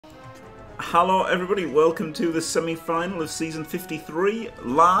Hello everybody, welcome to the semi-final of Season 53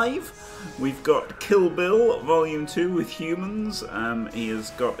 live. We've got Killbill Volume 2 with humans. He has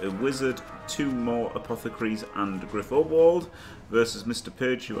got a wizard, 2 more apothecaries and Griff versus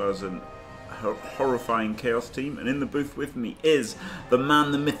MrPage, who has a horrifying chaos team. And in the booth with me is the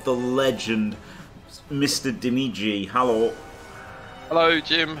man, the myth, the legend, Mr. Dimmy G. Hello. Hello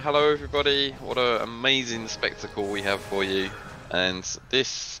Jim, hello everybody. What an amazing spectacle we have for you. And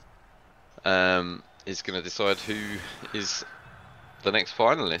this is going to decide who is the next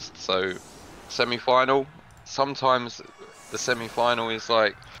finalist. So semi-final, sometimes the semi-final is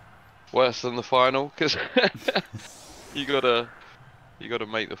like worse than the final because you gotta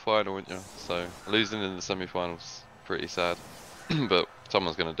make the final, wouldn't you? So losing in the semi-finals pretty sad, but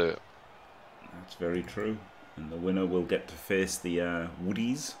someone's going to do it. That's very true. And the winner will get to face the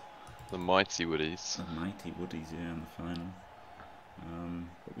Woodies. The mighty Woodies. The mighty Woodies, yeah, in the final.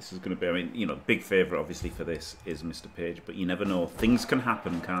 But this is going to be, I mean, you know, big favourite obviously for this is MrPage, but you never know. Things can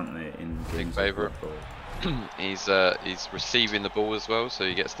happen, can't they? In big favourite. He's receiving the ball as well, so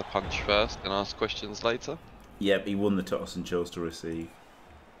he gets to punch first and ask questions later. Yep, he won the toss and chose to receive.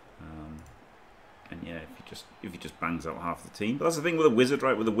 And yeah, if he just bangs out half the team. But that's the thing with a wizard,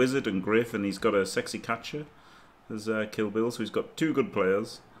 right? With a wizard and Griff, and he's got a sexy catcher as Killbill, so he's got 2 good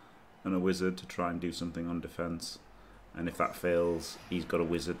players and a wizard to try and do something on defence. And if that fails, he's got a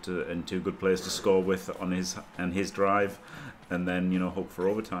wizard and 2 good players to score with on his drive, and then, you know, hope for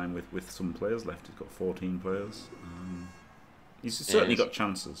overtime with some players left. He's got 14 players. He's certainly got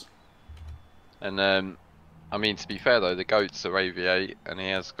chances. And I mean, to be fair though, the goats are AV8, and he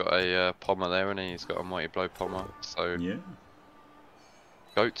has got a pommer there, and he's got a mighty blow pommer. So yeah,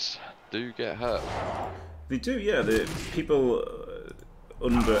 goats do get hurt. They do, yeah. People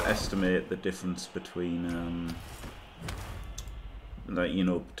underestimate the difference between. Like, you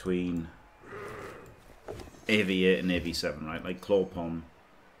know, between AV8 and AV7, right? Like Clawpom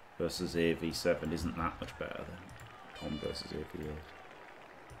versus AV7 isn't that much better than Pom versus AV8.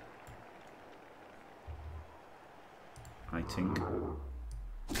 I think.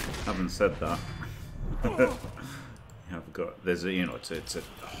 Having said that, you have got there's a, you know, it's a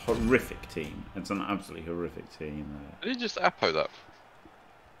horrific team. It's an absolutely horrific team. Did he just Apo that?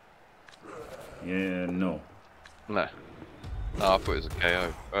 Yeah, no. No. Oh, I thought it was a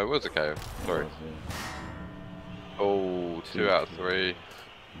KO. Oh, it was a KO. Sorry. Oh, 2 out of 3. Yeah.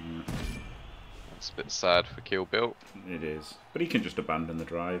 That's a bit sad for Killbill. It is, but he can just abandon the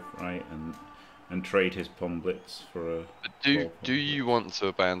drive, right, and trade his Pom Blitz for a. Do you want to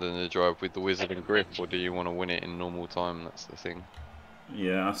abandon the drive with the wizard and grip, or do you want to win it in normal time? That's the thing.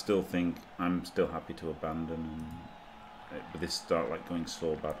 Yeah, I still think I'm still happy to abandon, but this start like going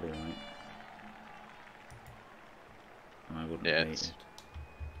so badly, right? I wouldn't hate it.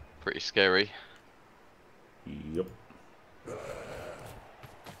 Pretty scary. Yup.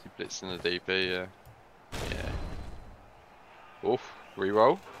 He blitz in the DP, yeah. Yeah. Oof,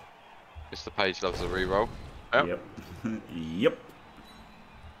 reroll. MrPage loves a reroll. Yep. Yep. Yep.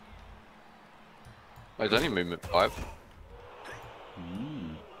 Oh, it's only movement 5.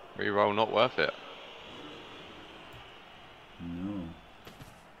 Reroll not worth it. No.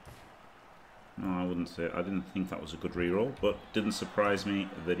 No, I wouldn't say. I didn't think that was a good reroll, but didn't surprise me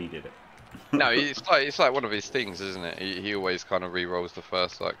that he did it. No, it's like one of his things, isn't it? He always kind of re-rolls the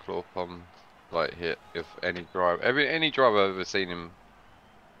first like claw pom like hit of any drive. Any drive I've ever seen him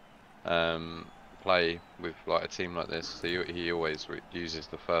play with like a team like this. He always uses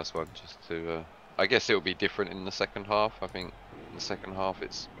the first one just to. I guess it'll be different in the second half. I think in the second half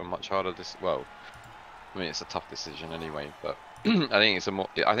it's a much harder. Well, I mean it's a tough decision anyway, but I think it's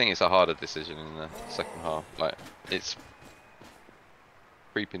a harder decision in the second half. Like it's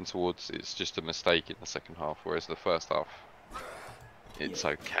creeping towards it's just a mistake in the second half, whereas the first half it's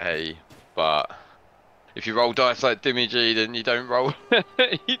okay. But if you roll dice like Dimmy G, then you don't roll.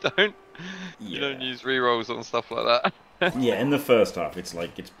 you don't use rerolls on stuff like that. Yeah, in the first half it's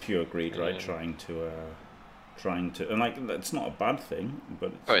like it's pure greed, right? Trying to and like it's not a bad thing,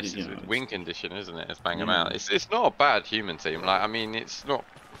 but it's win condition, isn't it? It's bang them out. It's not a bad human team. Like I mean, it's not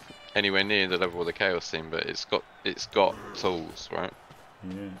anywhere near the level of the chaos team, but it's got tools, right?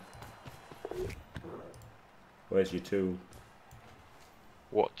 Yeah. Where's your tool?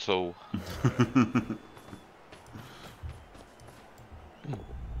 What tool?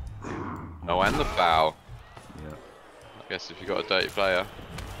 Oh, and the foul. Yeah. I guess if you've got a dirty player,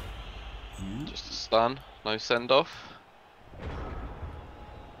 just a stun, no send off.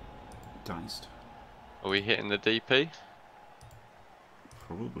 Diced. Are we hitting the DP?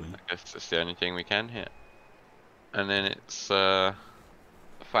 Probably. I guess that's the only thing we can hit. And then it's fan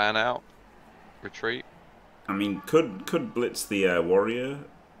out. retreat. I mean, could blitz the warrior,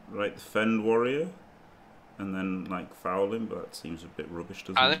 right? The fend warrior, and then like foul him, but that seems a bit rubbish,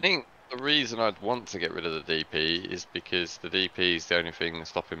 doesn't I it? think the reason I'd want to get rid of the DP is because the DP is the only thing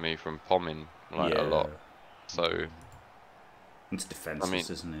stopping me from pomming like a lot. So it's defenseless, I mean,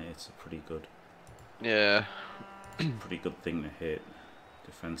 isn't it? It's a pretty good, yeah, pretty good thing to hit.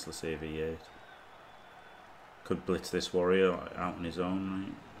 Defenseless AV8. Could blitz this warrior out on his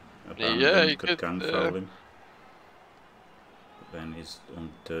own, right? yeah, he could could. gang foul him. But then he's on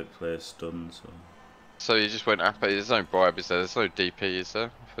dirt player stun, so. So you just went up. There's no bribe, is there? There's no DP, is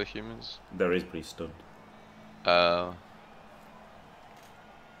there, for humans? There is, but he's stunned.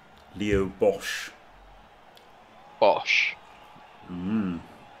 Leo Bosch. Bosch.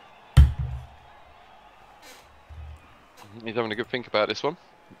 He's having a good think about this one.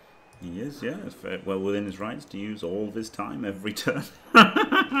 He is, yeah. It's well within his rights to use all of his time every turn.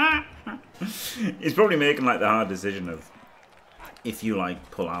 He's probably making like the hard decision of if you like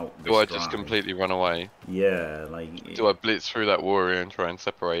pull out. Do I just completely run away? Yeah, like. Do I blitz through that warrior and try and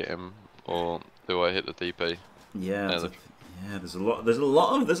separate him, or do I hit the DP? Yeah, yeah. There's a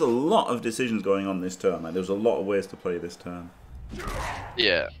lot of decisions going on this turn. Like, there's a lot of ways to play this turn.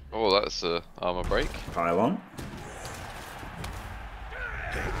 Yeah. Oh, that's a armor break. Pile on.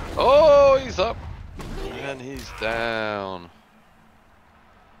 Oh, he's up and he's down.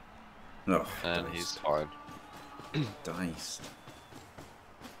 Oh, and diced. He's fine. Diced.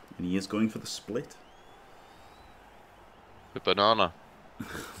 And he is going for the split. The banana.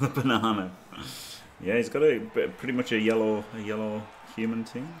 The banana. Yeah, he's got pretty much a yellow human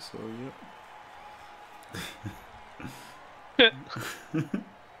team. So yep.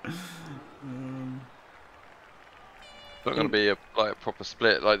 Not going to be a proper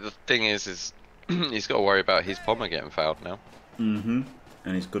split. Like the thing is he's got to worry about his pommer getting fouled now. And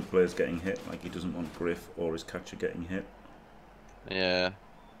his good players getting hit. Like he doesn't want Griff or his catcher getting hit. Yeah.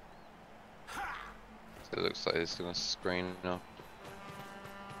 So it looks like he's going to screen now.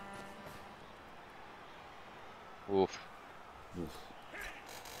 Oof.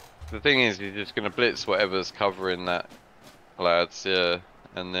 The thing is, he's just going to blitz whatever's covering that, lads. Yeah,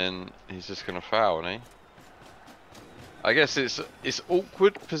 and then he's just going to foul, isn't he? I guess it's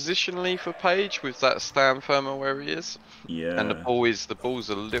awkward positionally for Page with that stand firmer where he is. Yeah. And the ball's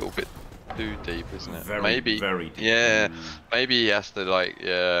a little bit too deep, isn't it? Very, maybe. Very deep. Yeah. Maybe he has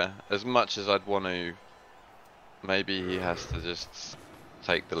to as much as I'd want to. Maybe he has to just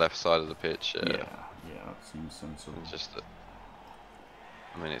take the left side of the pitch. Yeah. Yeah, that seems sensible.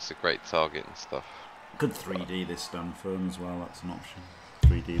 I mean, it's a great target and stuff. Could 3D this stand firm as well. That's an option.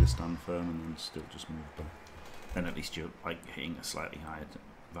 3D the stand firm and then still just move back. Then at least you're like hitting a slightly higher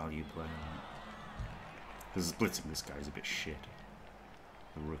value player. Because blitzing this guy is a bit shit.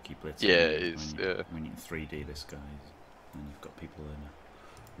 The rookie blitzing. Yeah, it is. Yeah. When you 3D this guy, and you've got people in a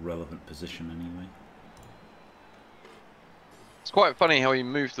relevant position anyway. It's quite funny how he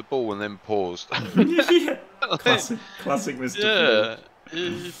moved the ball and then paused. Yeah. Classic Mr. Yeah.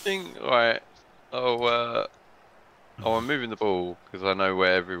 You think, right? Oh, I'm moving the ball because I know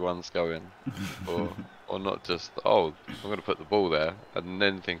where everyone's going, or not just. Oh, I'm going to put the ball there and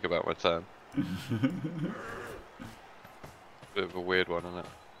then think about my turn. Bit of a weird one, isn't it?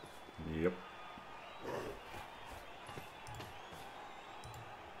 Yep.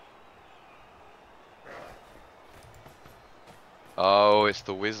 Oh, it's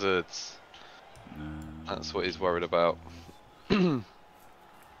the wizards. That's what he's worried about. The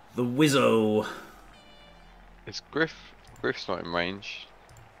Wizzo. Is Griff's not in range.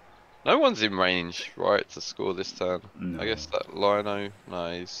 No one's in range, right, to score this turn. No. I guess that Lino,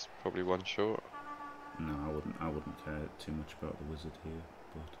 no, he's probably one short. No, I wouldn't care too much about the wizard here,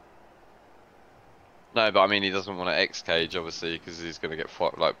 but No, but I mean he doesn't want to X cage obviously because he's going to get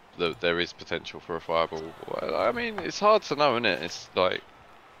fought. Like there is potential for a fireball. I mean it's hard to know, isn't it? It's like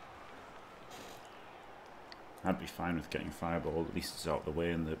I'd be fine with getting fireball. At least it's out of the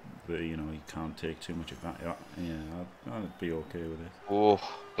way, and the you know you can't take too much of that. Yeah, I'd be okay with it. Oh,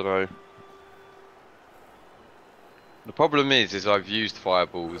 don't know. The problem is I've used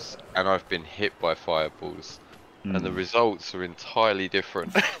fireballs and I've been hit by fireballs, and the results are entirely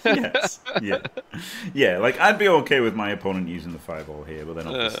different. Yes, yeah. Like I'd be okay with my opponent using the fireball here, but then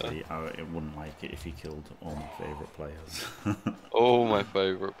obviously I wouldn't like it if he killed all my favourite players. All my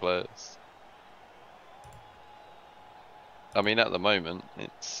favourite players. I mean, at the moment,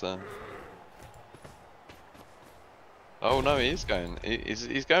 it's. Oh no, he is going.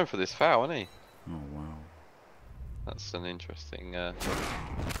 He's going for this foul, isn't he? Oh wow. That's an interesting.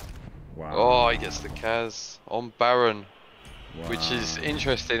 Wow. Oh, he gets the Kaz on Baron. Wow. Which is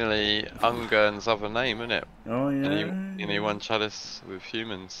interestingly Ungern's other name, isn't it? Oh yeah. And he won Chalice with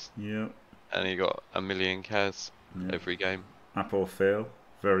humans. Yeah. And he got 1,000,000 Kaz Yeah. every game. Apo fail.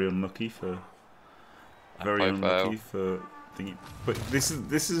 Very unlucky for. Very unlucky for. Thingy. But this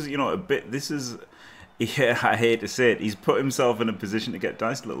is you know a bit. This is. Yeah, I hate to say it. He's put himself in a position to get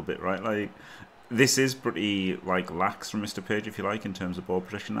diced a little bit, right? Like. This is pretty like lax from MrPage, if you like, in terms of ball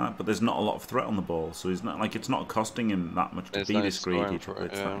protection. But there's not a lot of threat on the ball, so he's not like it's not costing him that much to be this greedy to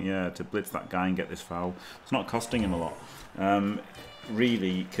blitz to blitz that guy and get this foul. It's not costing him a lot.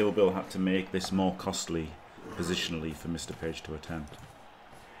 Really, Killbill had to make this more costly positionally for MrPage to attempt.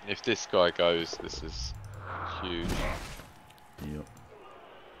 If this guy goes, this is huge. Yep.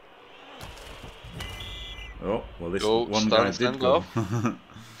 Oh well, this one guy did go.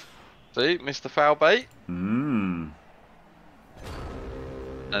 See, missed the foul bait. And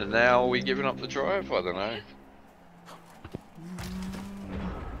now we giving up the drive? I don't know.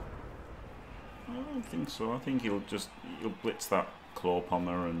 I don't think so. I think he'll blitz that claw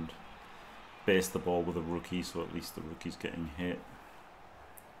pommer and base the ball with a rookie, so at least the rookie's getting hit.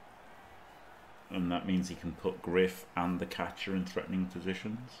 And that means he can put Griff and the catcher in threatening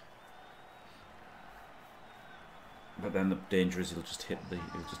positions. But then the danger is he'll just hit that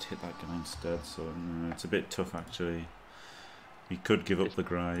guy instead. So it's a bit tough actually. He could give up the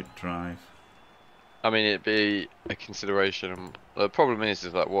drive. I mean, it'd be a consideration. The problem is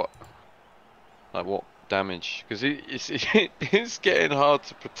like what damage? Because it's getting hard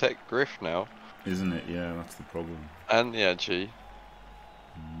to protect Griff now, isn't it? Yeah, that's the problem. And the Agi.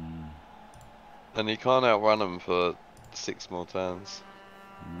 And he can't outrun him for 6 more turns.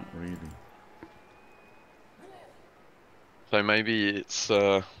 Not really. So maybe it's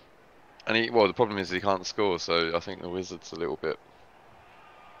well, the problem is he can't score, so I think the Wizard's a little bit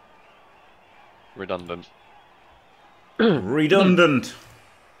redundant. Redundant.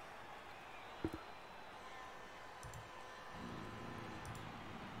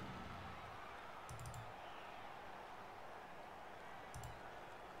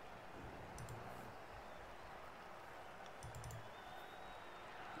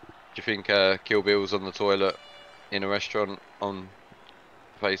 Do you think Killbill's on the toilet in a restaurant on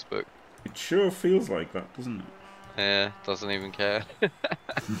Facebook? It sure feels like that, doesn't it? Yeah, doesn't even care.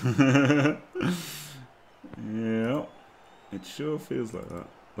 Yeah, it sure feels like that.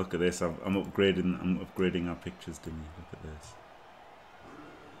 Look at this. I'm upgrading our pictures, Dimmy. Look at this.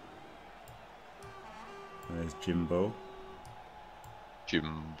 There's Jimbo.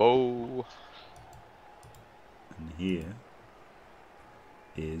 Jimbo. And here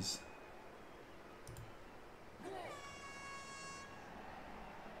is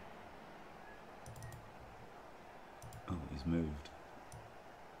he's moved.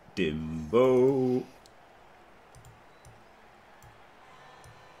 Dimbo.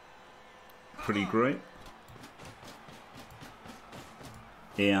 Pretty great.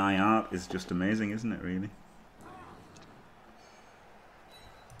 AI art is just amazing, isn't it, really?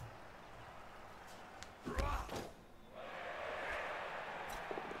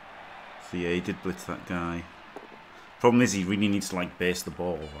 So yeah, he did blitz that guy. Problem is he really needs to like base the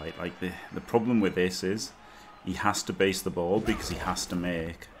ball, right? Like the problem with this is he has to base the ball because he has to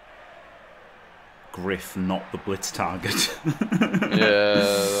make Griff not the blitz target. Yeah.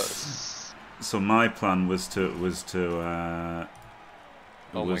 That's... So my plan was to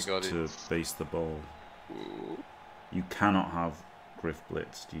base the ball. Ooh. You cannot have Griff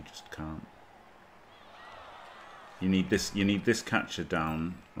blitzed. You just can't. You need this catcher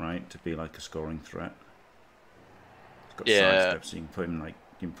down, right, to be like a scoring threat. It's got side steps, so you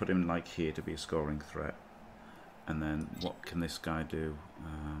can put him like here to be a scoring threat. And then what can this guy do?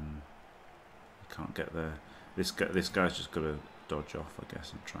 He can't get there. This guy's just got to dodge off, I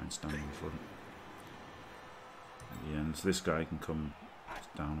guess, and try and stand in front. Yeah, and so this guy can come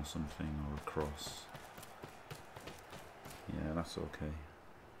down or something or across. Yeah, that's okay.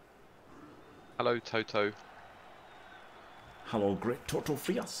 Hello, Toto. Hello, great Toto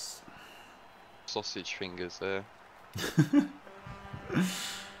Frias. Sausage fingers there. Flip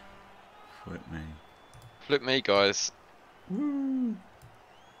me. Flip me, guys. Woo.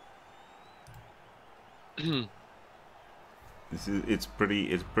 It's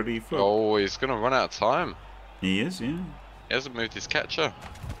pretty flip. Oh, he's gonna run out of time. He is, yeah. He hasn't moved his catcher.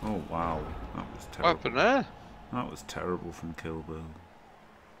 Oh wow, that was terrible. What happened there? That was terrible from Killbill.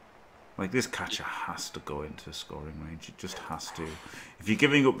 Like, this catcher has to go into scoring range. It just has to. If you're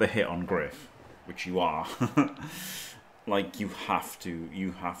giving up the hit on Griff, which you are, like you have to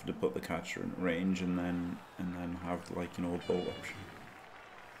put the catcher in range and then have like an old bolt option.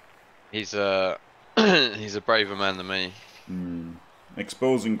 He's a he's a braver man than me.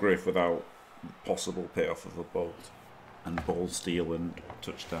 Exposing Griff without possible payoff of a bolt and ball steal and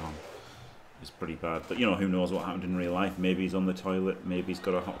touchdown is pretty bad. But you know, who knows what happened in real life? Maybe he's on the toilet. Maybe he's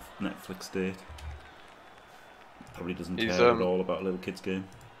got a hot Netflix date. Probably doesn't care at all about a little kid's game.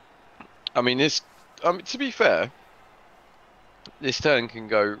 I mean, to be fair, this turn can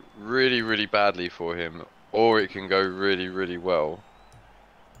go really, really badly for him, or it can go really, really well.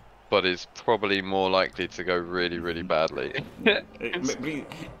 But it's probably more likely to go really, really badly.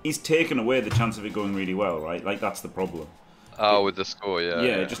 He's taken away the chance of it going really well, right? Like that's the problem. Oh, with the score, yeah.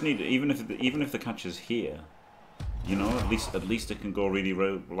 Yeah, just need even if the catch is here, you know, at least it can go really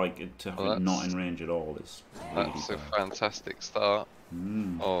like to have it not in range at all is. Really That's bad. a fantastic start.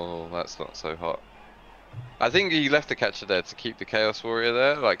 Oh, that's not so hot. I think he left the catcher there to keep the Chaos Warrior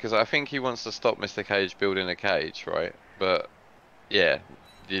there, like, because I think he wants to stop Mr. Cage building a cage, right? But yeah,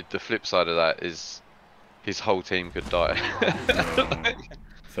 the flip side of that is his whole team could die.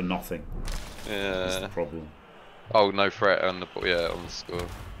 For nothing. Yeah. That's the problem. Oh, no threat on the score.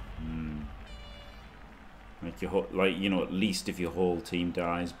 Like you know, at least if your whole team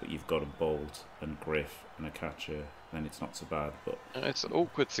dies, but you've got a Bolt and Griff and a catcher, then it's not so bad. But it's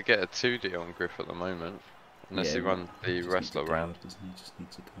awkward to get a 2D on Griff at the moment, unless he runs the wrestler round. Doesn't he? Just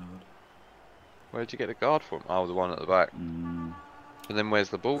needs a guard. Where'd you get a guard from? Oh, the one at the back. And then where's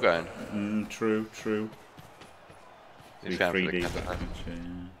the ball going? True. He's down for the 3D catcher.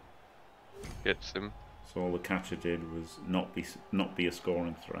 catcher, Gets him. So all the catcher did was not be a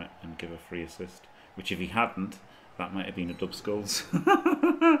scoring threat and give a free assist. Which if he hadn't, that might have been a dub skulls.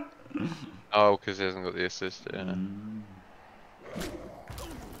 Oh, because he hasn't got the assist, yeah.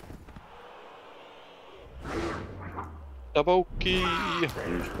 Double key!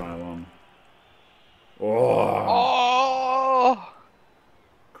 Huge pile on. Oh!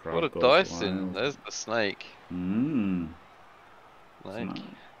 What a Dyson! There's the snake. Like.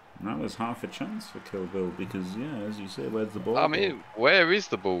 That was half a chance for Killbill because, yeah, as you say, where's the ball? I mean, where is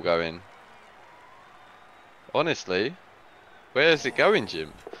the ball going? Honestly, where is it going,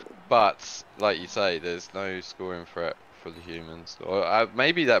 Jim? But, like you say, there's no scoring threat for the humans. Or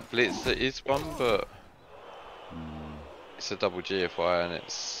maybe that blitz is one, but it's a double GFI and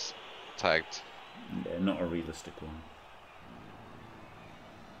it's tagged. Yeah, not a realistic one.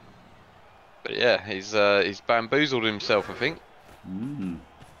 But yeah, he's bamboozled himself, I think.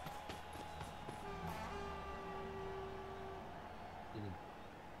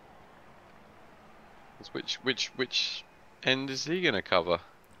 Which end is he gonna cover?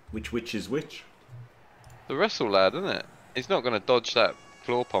 Which is which? The wrestle lad, isn't it? He's not gonna dodge that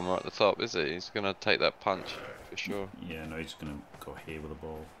floor pommer at the top, is he? He's gonna take that punch for sure. Yeah, no, he's gonna go here with the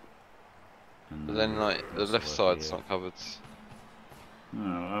ball. And But then, like, the left side's not covered.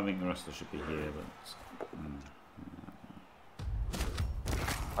 No, I think the wrestler should be here, but.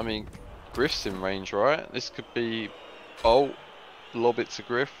 I mean, Griff's in range, right? This could be bolt, lob it to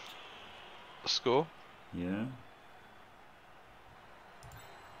Griff, score. Yeah.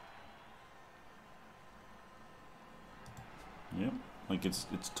 Yep. Like it's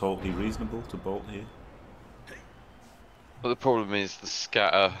totally reasonable to bolt here. But the problem is the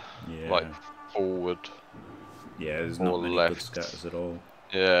scatter, like forward. Yeah, there's not many good scatters at all.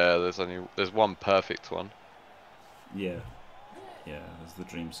 Yeah, there's one perfect one. Yeah. Yeah, there's the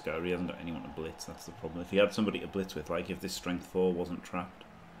dream scatter. He hasn't got anyone to blitz. That's the problem. If he had somebody to blitz with, like if this strength 4 wasn't trapped.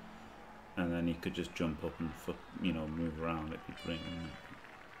 And then he could just jump up and move around. It'd be brilliant, wouldn't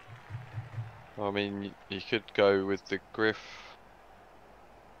it? I mean, you could go with the Griff.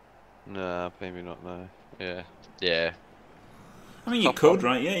 Nah, maybe not. No. Yeah. I mean, you could,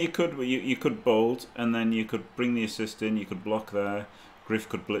 right? Yeah, you could. You could bolt, and then you could bring the assist in. You could block there. Griff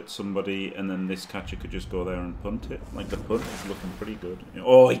could blitz somebody, and then this catcher could just go there and punt it. Like the punt is looking pretty good.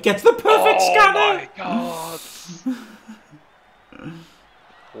 Oh, he gets the perfect scanner! Oh my god!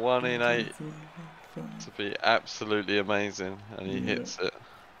 1 in 8 to be absolutely amazing, and he hits it.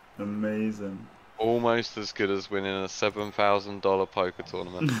 Amazing. Almost as good as winning a $7,000 poker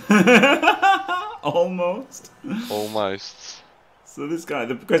tournament. Almost. Almost. So this guy,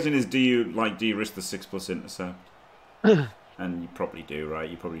 the question is, do you risk the 6+ intercept? And you probably do, right?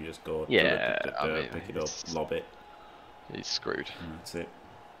 You probably just go, pick it up, lob it. He's screwed. And that's it.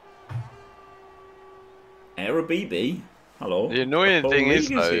 Aero BB. Hello. The annoying thing is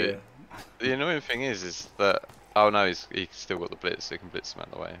though, that he's still got the blitz, so he can blitz him out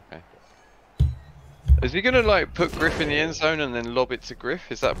of the way. Okay. Is he gonna like put Griff in the end zone and then lob it to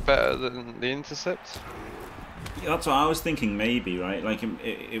Griff? Is that better than the intercept? Yeah, that's what I was thinking. Maybe, right? Like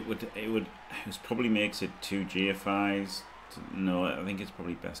it probably makes it 2 GFIs. No, I think it's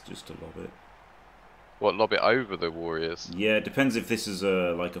probably best just to lob it. What, lob it over the Warriors? Yeah, it depends if this is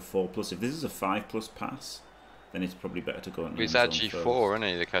a like a 4+. If this is a 5+ pass, then it's probably better to go in the He's end zone actually first. 4, isn't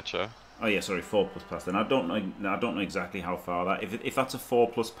he, the catcher? Oh yeah, sorry, 4+ pass. Then I don't know exactly how far that. If that's a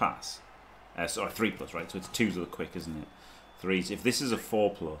 4+ pass, sorry, 3+, right? So it's 2s are the quick, isn't it? 3s. If this is a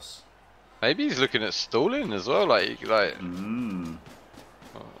 4+. Maybe he's looking at stalling as well, like. Mm.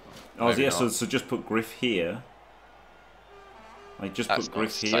 Oh yeah, so just put Griff here. Like just That's put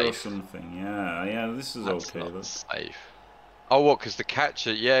Griff here or something. Yeah, this is That's okay. not That's safe. Oh, what? Because the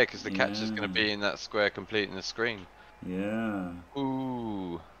catcher, yeah, because the catcher's going to be in that square completing the screen. Yeah.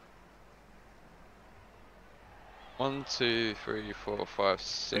 Ooh. 1, 2, 3, 4, 5,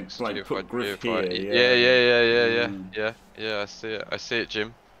 6. Like put Griff GFI. here. Yeah. I see it. I see it,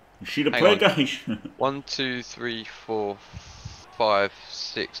 Jim. Shoot a Hang play, on. guys. 1, 2, 3, 4, 5,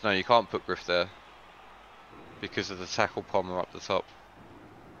 6. No, you can't put Griff there because of the tackle pommer up the top.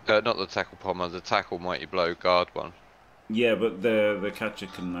 Not the tackle pommer, the tackle mighty blow guard one. Yeah, but the catcher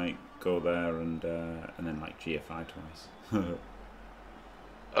can like go there and then like GFI twice.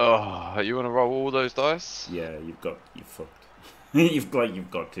 Oh, you want to roll all those dice? Yeah, you're fucked. you've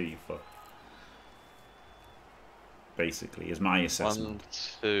got to, you fucked. Basically, is my assessment.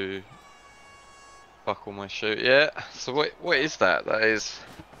 1, 2. Buckle my shoe. Yeah. So what is that? That is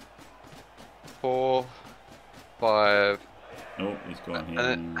 4, 5. Oh, he's gone here.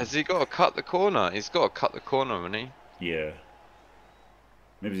 And has he got to cut the corner? He's got to cut the corner, hasn't he? Yeah.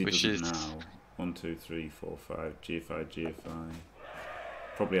 Maybe he Which doesn't is... now. 1, 2, 3, 4, 5. GFI.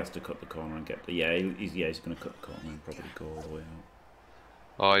 Probably has to cut the corner and get the... Yeah, he's going to cut the corner and probably go all the way out.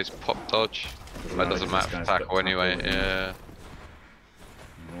 Oh, he's pop dodge. That doesn't matter for tackle anyway, yeah.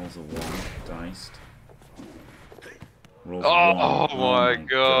 Rolls a 1, diced. Rolls Oh, a 1. my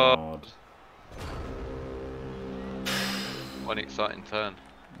god. One exciting turn.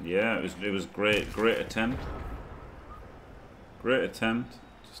 Yeah, it was great attempt. Great attempt.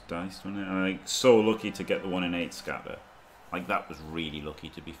 Just diced, wasn't it? And like so lucky to get the 1 in 8 scatter. Like that was really lucky,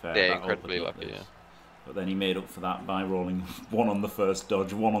 to be fair. Yeah, that incredibly lucky, yeah. But then he made up for that by rolling 1 on the first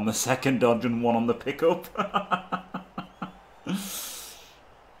dodge, 1 on the second dodge, and 1 on the pickup.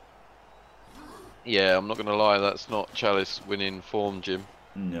 Yeah, I'm not gonna lie, that's not Chalice winning form, Jim.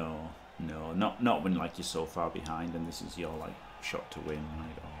 No, not when like you're so far behind and this is your like shot to win,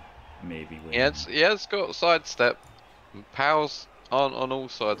 right? Or maybe win. Yeah, it's got sidestep. Pals aren't on all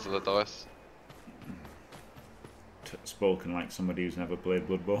sides of the dice. Spoken like somebody who's never played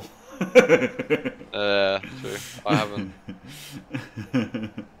Blood Bowl. True. I haven't.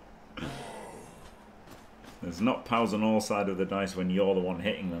 There's not pals on all sides of the dice when you're the one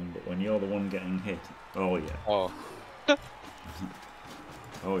hitting them, but when you're the one getting hit, oh yeah. Oh.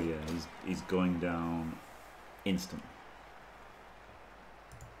 Oh yeah, he's going down instantly.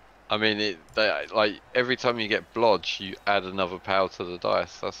 I mean, like every time you get blodge, you add another pal to the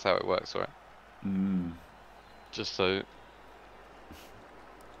dice. That's how it works, right? Just so.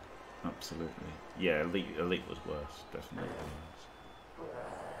 Absolutely. Yeah, Elite was worse, definitely worse.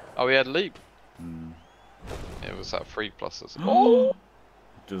 Oh, we had leap. It was that 3 pluses. Oh!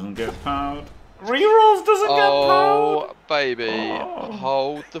 Doesn't get powered. Rerolls doesn't get powered. Oh, baby.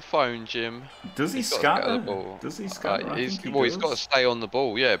 Hold the phone, Jim. Does he scatter? Does he scatter? He's got to stay on the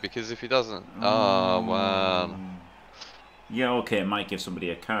ball, yeah, because if he doesn't... Oh, man. Yeah, okay, it might give somebody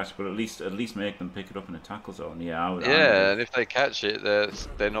a catch, but at least make them pick it up in a tackle zone. Yeah, and if they catch it,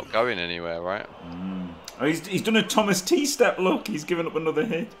 they're not going anywhere, right? Oh, he's done a Thomas T step. Look, he's given up another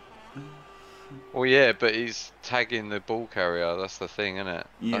hit. Well, yeah, but he's tagging the ball carrier. That's the thing, isn't it?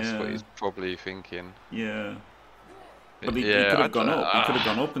 Yeah. That's what he's probably thinking. Yeah. But he could have gone up. He could have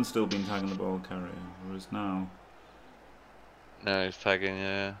gone up and still been tagging the ball carrier. Whereas now. No, he's tagging,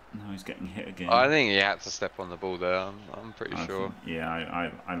 yeah. Now he's getting hit again. I think he had to step on the ball there. I'm pretty sure.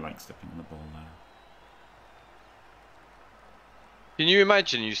 I like stepping on the ball there. Can you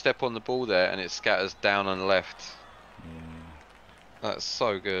imagine you step on the ball there and it scatters down and left? Yeah. That's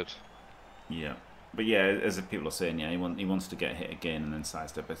so good. Yeah. But yeah, as the people are saying, yeah, he wants to get hit again and then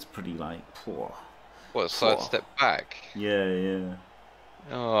sidestep. It's pretty like poor. What, sidestep back? Yeah.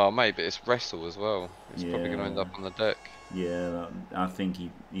 Oh, maybe it's wrestle as well. He's probably going to end up on the deck. Yeah, I think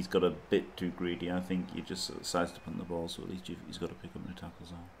he's got a bit too greedy. I think you just sort of sidestep on the ball, so at least he's got to pick up in the tackle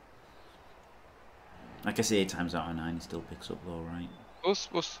zone. Like I say, 8 times out of 9, he still picks up though, right? What's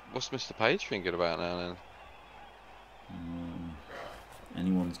MrPage thinking about now then?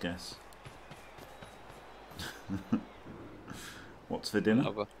 Anyone's guess. What's for dinner?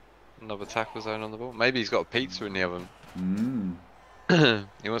 Another tackle zone on the ball. Maybe he's got a pizza in the oven.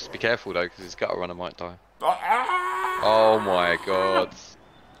 He wants to be careful though, because his gutter runner might die. Oh my god.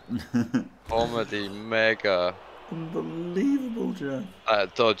 Comedy mega. Unbelievable, Jeff.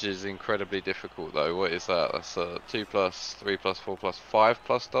 Dodge is incredibly difficult though. What is that? That's a 2+, 3+, 4+,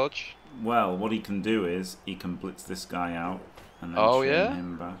 5+ dodge. Well, what he can do is he can blitz this guy out and then Oh chain yeah.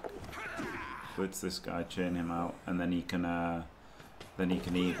 him back. Blitz this guy, chain him out, and then he can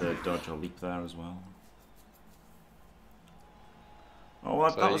either dodge or leap there as well. Oh,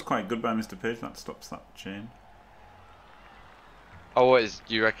 well, that was quite good by MrPage. That stops that chain. Oh, what is?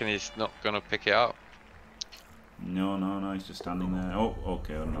 Do you reckon he's not gonna pick it up? No, no, no. He's just standing there. Oh,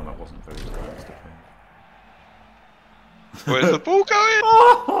 okay. Oh, no, that wasn't very good by MrPage. Where's the ball going?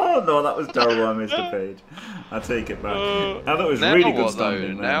 Oh no, that was terrible by MrPage. I take it back. I thought it was really good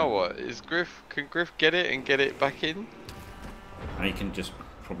standing there. Now what? Is Griff? Can Griff get it and get it back in? And he can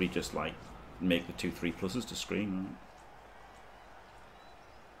probably just like make the 2-3 pluses to screen, right?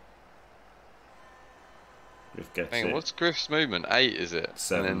 Griff gets Hang on, it. what's Griff's movement? 8 is it?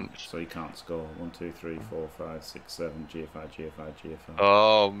 7, then... so he can't score. 1, 2, 3, 4, 5, 6, 7, GFI, GFI, GFI.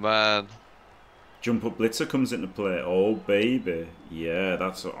 Oh man. Jump up blitzer comes into play. Oh baby. Yeah,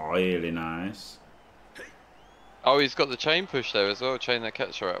 that's really nice. Oh, he's got the chain push there as well, chain that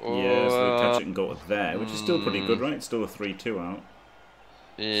catcher out. Oh, yeah, so they catch it and go to there, which is still pretty good, right? It's still a 3-2 out.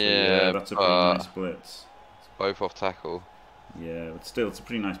 Yeah, so, yeah, that's a pretty nice blitz. It's both off tackle. Yeah, but still, it's a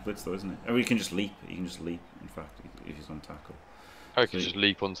pretty nice blitz though, isn't it? Oh, he can just leap. He can just leap, in fact, if he's on tackle. Oh, he could just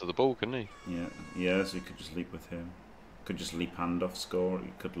leap onto the ball, couldn't he? Yeah, yeah, so he could just leap with him. Could just leap handoff, score.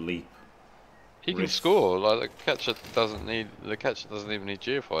 He could leap. He can score, like the catcher doesn't even need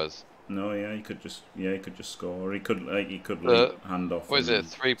GFIs. No, yeah, he could just score. Or he could leap handoff. What is it?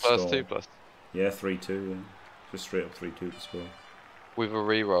 3+, 2+? Yeah, 3-2. Yeah, just straight up 3-2 to score. With a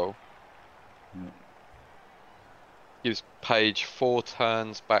reroll. Yeah. Gives Page 4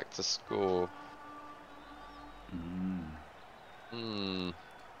 turns back to score.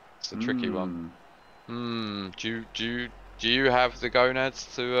 It's a tricky one. Do you have the gonads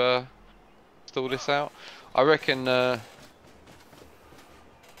to stall this out? I reckon.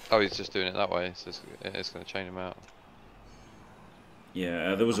 Oh, he's just doing it that way. So it's going to chain him out.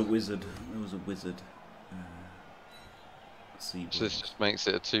 Yeah, there was a wizard. So this just makes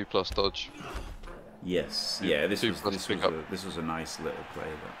it a 2+ dodge. Yes. Yeah. This was a nice little play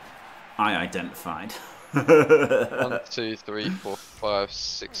that I identified. 1, 2, 3, 4, 5,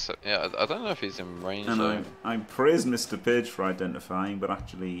 6, 7. Yeah, I don't know if he's in range. And I praised MrPage for identifying, but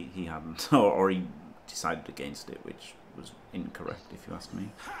actually he hadn't, or he decided against it, which was incorrect, if you ask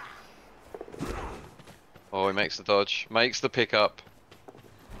me. Oh, he makes the dodge, makes the pickup.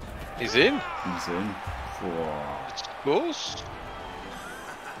 He's in. He's in. Scores.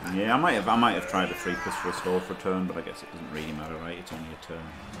 Yeah, I might have tried a 3+ for a stall for a turn, but I guess it doesn't really matter, right? It's only a turn.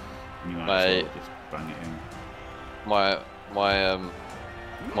 You might as well just bang it in.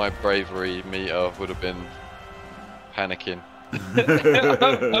 My bravery meter would have been panicking.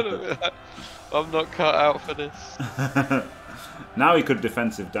 I'm not cut out for this. Now he could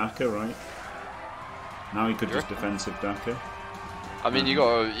defensive Daka, right? Now he could just defensive Daka. I mean, you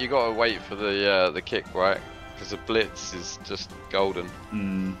gotta wait for the kick, right? Because the blitz is just golden.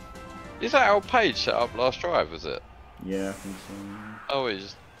 Is that how Page set up last drive? Was it? Yeah, I think so. Oh, he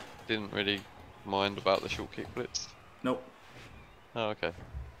just didn't really mind about the short kick blitz. Nope. Oh, okay.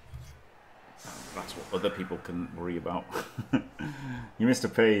 That's what other people can worry about. You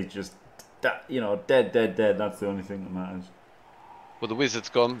MrPage just, dead. That's the only thing that matters. Well, the wizard's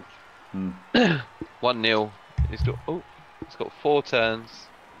gone. 1-0. He's got 4 turns.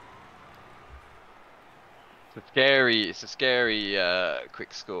 It's a scary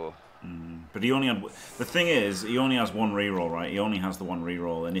quick score. But he only had. The thing is, he only has one reroll, right? He only has the one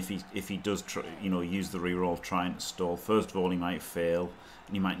reroll, and if he does use the reroll trying to stall, first of all he might fail,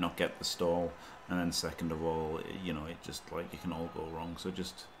 and he might not get the stall, and then second of all, it just like it can all go wrong. So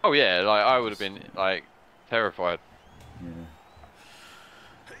just. Oh yeah, like I would have been like terrified. Yeah.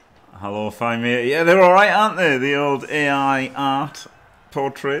 Hello, find me. Yeah, they're all right, aren't they? The old AI art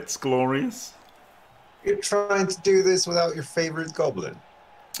portraits, glorious. You're trying to do this without your favorite goblin.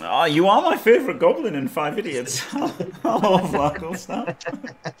 Ah, you are my favourite goblin in 5 Idiots. Hello, Flacklesnap.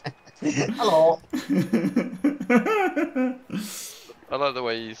 Hello. I like the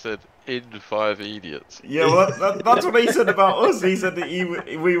way you said in 5 Idiots. Yeah, well, that's what he said about us. He said that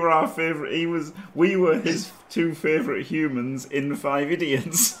we were our favourite. We were his 2 favourite humans in 5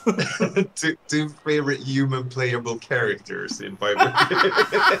 Idiots. two favorite human playable characters in 5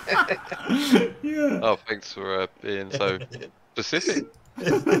 Idiots. Yeah. Oh, thanks for being so specific.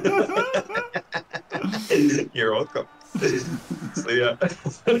 You're welcome. So yeah,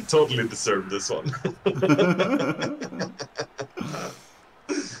 totally deserved this one.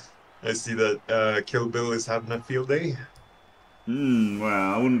 I see that Killbill is having a field day. Well,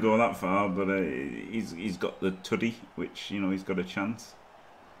 I wouldn't go that far, but he's got the tuddy, which, you know, he's got a chance.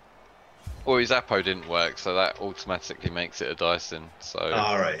 Well, his Apo didn't work, so that automatically makes it a Dyson. So.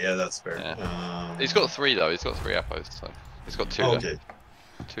 All right, yeah, that's fair. Yeah. He's got 3 though. He's got 3 Apos, so he's got 2 left.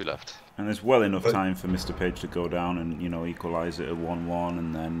 2 left. And there's well enough time for MrPage to go down and, you know, equalise it at 1-1,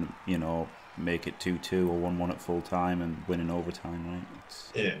 and then, you know, make it 2-2 or 1-1 at full time and win in overtime, right?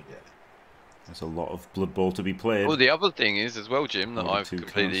 Yeah. There's a lot of Blood Bowl to be played. Well, the other thing is as well, Jim, that I've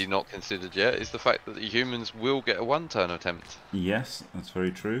completely not considered yet, is the fact that the humans will get a 1-turn attempt. Yes, that's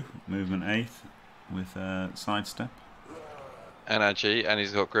very true. Movement 8th with sidestep. And Agi, and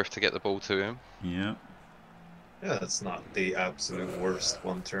he's got Griff to get the ball to him. Yeah. Yeah, that's not the absolute worst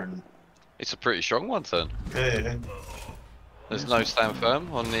 1-turn. It's a pretty strong 1-turn. Yeah. There's no stand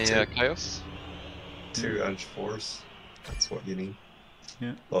firm on the Chaos. 2 edge force. That's what you need.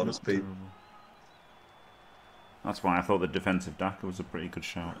 Yeah. A lot of speed. Terrible. That's why I thought the defensive Daka was a pretty good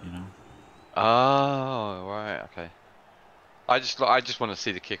shout, you know. Oh, right, okay. I just want to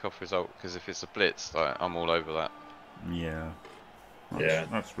see the kickoff result, because if it's a blitz, I'm all over that. Yeah.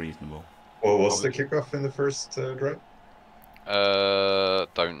 That's reasonable. Well, what's the kickoff in the first drive?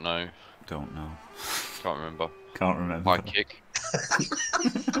 Don't know. Don't know. Can't remember. Can't remember. High kick.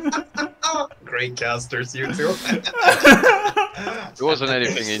 Great casters, you two. It wasn't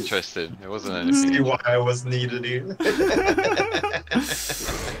anything interesting. It wasn't anything. See why I was needed here.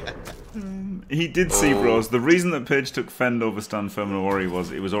 He did see, bros. The reason that Page took Fend over Stand Firm and Worry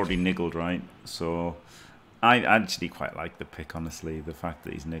was it was already niggled, right? So I actually quite like the pick, honestly. The fact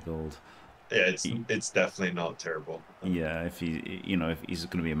that he's niggled. Yeah, it's definitely not terrible. Yeah, if he's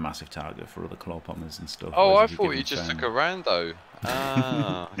going to be a massive target for other claw bombers and stuff. Oh, I thought he just took a rando.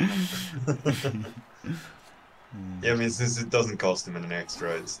 Ah. Yeah, I mean, since it doesn't cost him an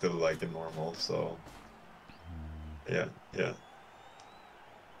extra, it's still like a normal, so... Yeah.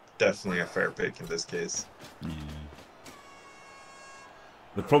 Definitely a fair pick in this case. Yeah.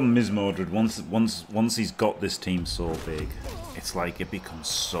 The problem is, Mordred, once he's got this team so big, it's like it becomes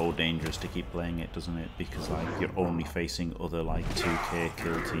so dangerous to keep playing it, doesn't it? Because like you're only facing other like 2k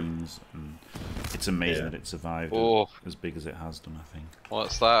kill teams, and it's amazing that it survived as big as it has done, I think.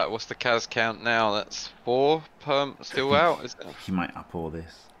 What's that? What's the Kaz count now? That's 4 still out, is it? He might Apo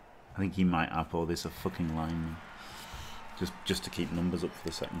this. I think he might Apo this a fucking lineman. Just to keep numbers up for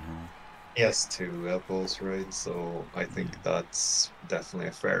the second half. He has 2 apples, right? So I think that's definitely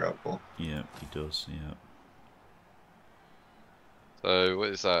a fair apple. Yeah, he does, yeah. So what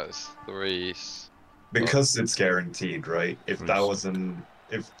is that? It's 3. Because it's guaranteed, right? If that was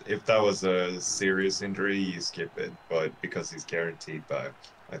if that was a serious injury, you skip it. But because he's guaranteed back,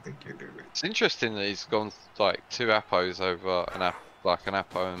 I think you do it. It's interesting that he's gone like 2 Appos over an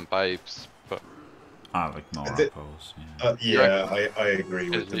Apo and Babes, but I like more Appos. I agree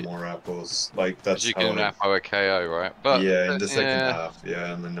with the more apples. Like that's you can Apo a KO, right? But yeah, in the second half,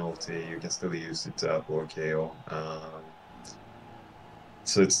 and the ulti, you can still use it to Apo a KO.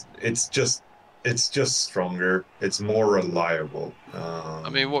 So it's just stronger. It's more reliable. I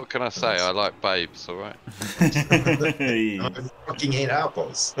mean, what can I say? I like Babes, alright. I fucking hate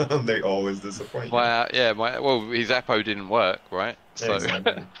apples. They always disappoint. Well, his Apo didn't work, right? So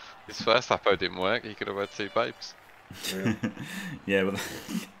exactly. his first Apo didn't work. He could have had 2 Babes. Yeah, but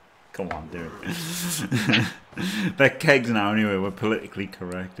come on, dude. They're kegs now anyway. We're politically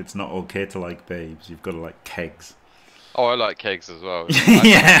correct. It's not okay to like Babes. You've got to like kegs. Oh, I like kegs as well.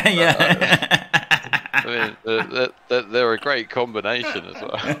 Yeah. I mean, they're a great combination as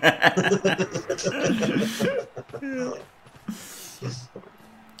well.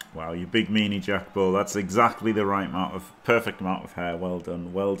 Wow, you big meanie Jack Bull. That's exactly the right perfect amount of hair. Well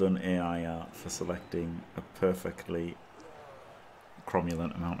done AI art for selecting a perfectly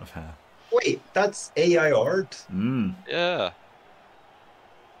cromulent amount of hair. Wait, that's AI art? Yeah.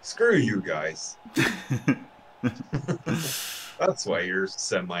 Screw you guys. That's why you're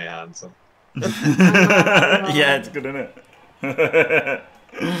semi-handsome. Yeah, it's good, isn't it?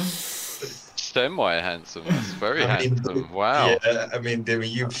 Semi-handsome. That's very handsome. Wow. Yeah, I mean,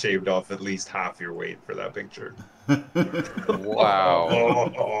 Dimmy, you've shaved off at least half your weight for that picture.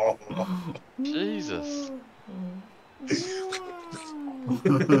 Wow. Jesus.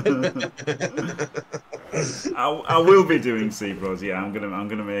 I will be doing C-Bros. Yeah, I'm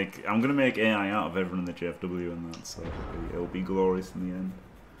gonna make AI out of everyone in the JFW and that, so it'll be glorious in the end.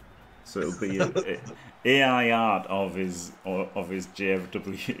 So it'll be AI art of his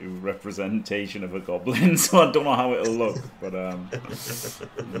JFW representation of a goblin. So I don't know how it'll look, but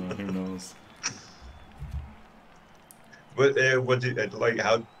who knows? But what do you like?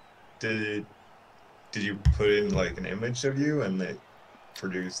 How did you put in like an image of you and it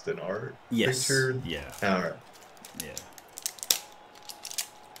produced an art picture? Yeah. All right. Yeah.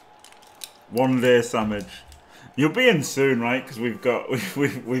 One day, Samage. You'll be in soon, right? Because we've got a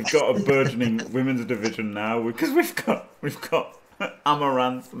burgeoning women's division now. Because we've got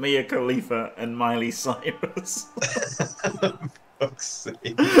Amaranth, Mia Khalifa, and Miley Cyrus. Fuck's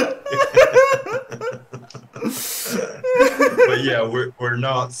sake. But yeah, we're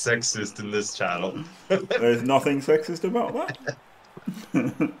not sexist in this channel. There's nothing sexist about that.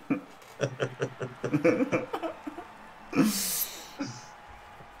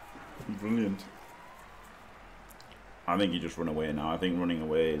 Brilliant. I think you just run away now. I think running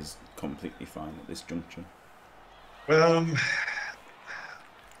away is completely fine at this juncture. You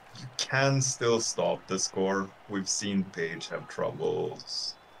can still stop the score. We've seen Paige have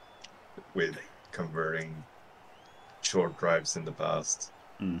troubles with converting short drives in the past.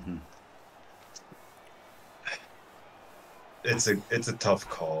 Mm-hmm. It's a tough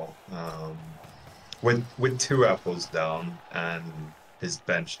call. With 2 apples down and his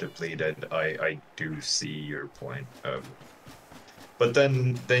bench depleted, I do see your point. But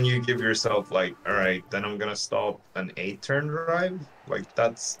then you give yourself like, all right, then I'm gonna stop an 8-turn drive. Like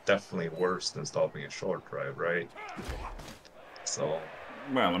that's definitely worse than stopping a short drive, right? So.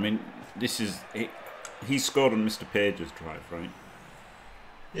 Well, I mean, he scored on MrPage's drive, right?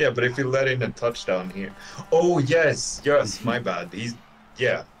 Yeah, but if you let in a touchdown here, oh yes, my bad.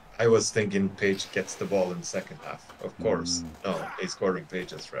 Yeah. I was thinking Page gets the ball in the second half. Of course. No, he's scoring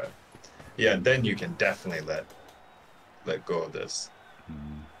Page's drive. Yeah, then you can definitely let go of this.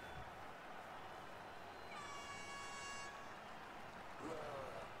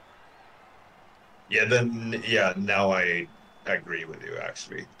 Yeah, now I agree with you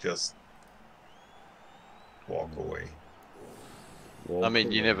actually. Just walk away. I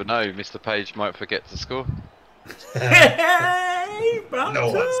mean, you never know. MrPage might forget to score. Hey,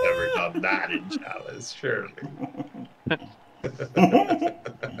 no one's ever done that in Chalice, surely.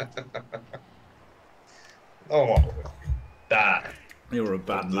 Oh, that. You're a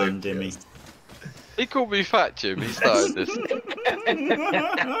bad man, Dimmy. He called me fat, Jim. He started this.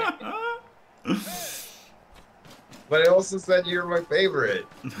 But I also said you're my favorite.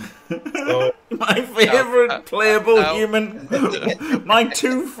 So, my favorite playable human. My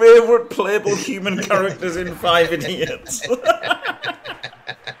 2 favorite playable human characters in 5 Idiots.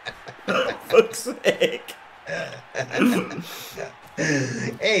 Fuck's sake.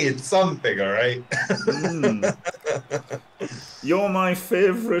 Hey, it's something, alright? You're my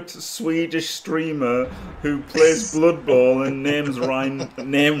favourite Swedish streamer who plays Blood Bowl and name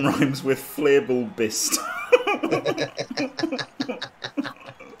rhymes with Flablebist.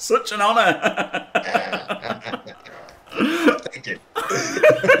 Such an honour. Thank you.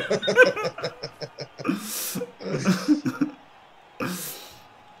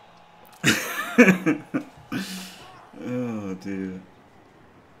 Oh dear.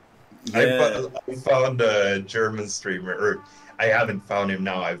 Yeah. I found a German streamer, or I haven't found him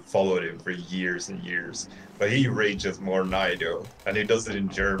now, I've followed him for years and years, but he rages more than I do, and he does it in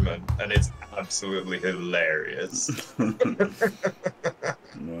German, and it's absolutely hilarious.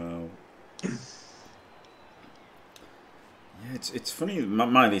 Wow. Yeah, it's funny.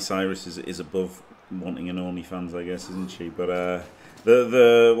 Miley Cyrus is above wanting an OnlyFans, I guess, isn't she? But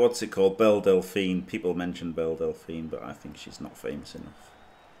the what's it called, Belle Delphine. People mention Belle Delphine, but I think she's not famous enough.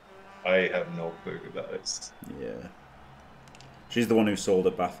 I have no clue who that is. Yeah, she's the one who sold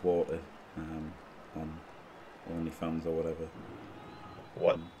her bathwater on OnlyFans or whatever.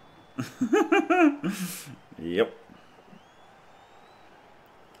 What? Yep.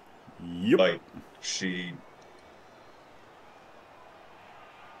 Yep. Like she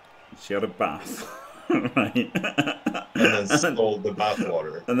had a bath, right? And then sold the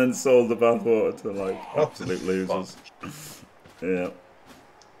bathwater. And then sold the bathwater to like absolute losers. Yeah.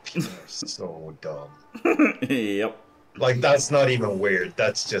 People are so dumb. Yep. Like that's not even weird.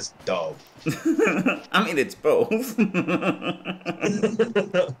 That's just dumb. I mean, it's both.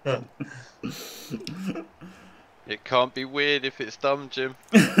 It can't be weird if it's dumb, Jim.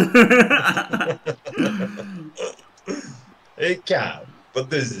 It can, but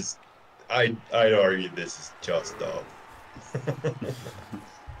this is. I'd argue this is just dumb.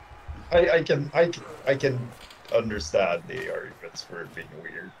 I can understand the arguments for it being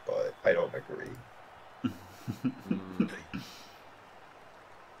weird, but I don't agree.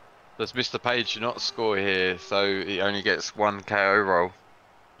 Does MrPage not score here, so he only gets 1 KO roll?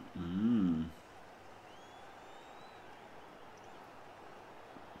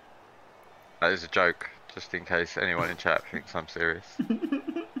 That is a joke, just in case anyone in chat thinks I'm serious.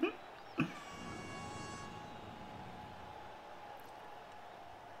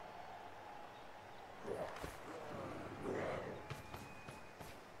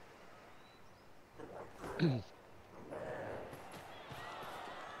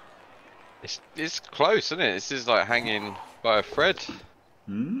 It's close, isn't it? This is like hanging by a thread.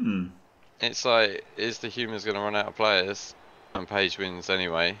 Hmm. It's like, is the humans going to run out of players and Page wins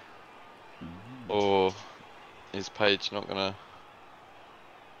anyway? Or is Page not going to...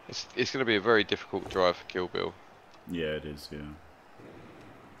 It's going to be a very difficult drive for Killbill. Yeah, it is, yeah.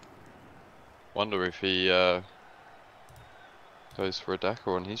 Wonder if he goes for a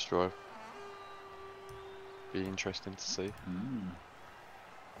Dakar on his drive. Be interesting to see.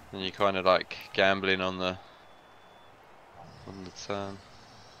 And you're kind of like gambling on the turn.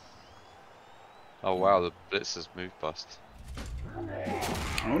 Oh wow, the blitz has moved bust.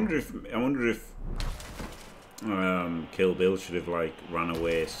 I wonder if Killbill should have like ran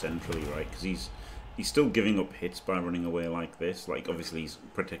away centrally, right? Because he's still giving up hits by running away like this. Like obviously he's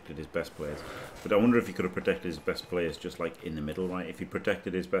protected his best players, but I wonder if he could have protected his best players just like in the middle, right? If he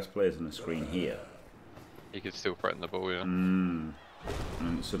protected his best players on the screen here, he could still threaten the ball, yeah. And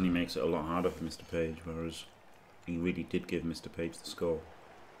it suddenly makes it a lot harder for MrPage, whereas he really did give MrPage the score.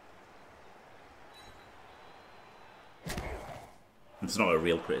 It's not a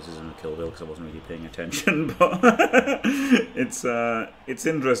real criticism of Killbill because I wasn't really paying attention, but it's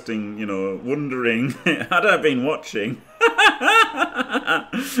interesting, you know, wondering had I been watching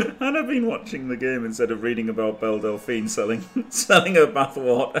the game instead of reading about Belle Delphine selling her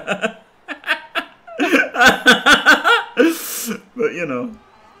bathwater. But you know,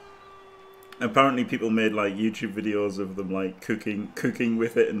 apparently people made like YouTube videos of them like cooking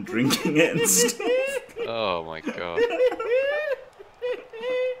with it and drinking it and stuff. Oh my god.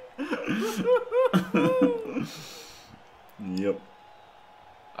 Yep.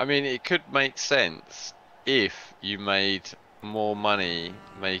 I mean, it could make sense if you made more money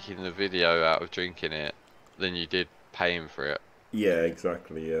making the video out of drinking it than you did paying for it. Yeah,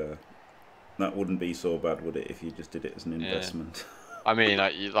 exactly. Yeah, that wouldn't be so bad, would it, if you just did it as an investment? I mean,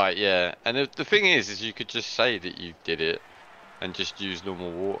 like yeah. And the thing is you could just say that you did it and just use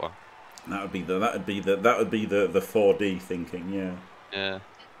normal water. That would be the 4D thinking. Yeah. Yeah.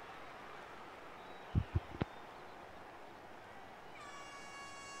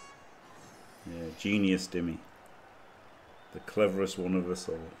 Yeah, genius Dimmy. The cleverest one of us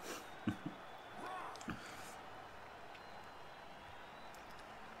all.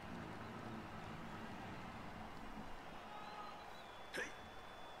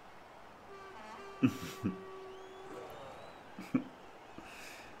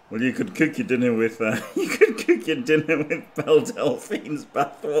 Well, you could cook your dinner with Belle Delphine's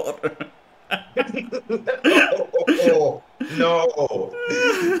bathwater. Oh, no. Oh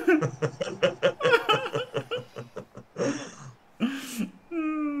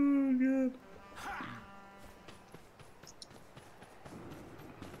god.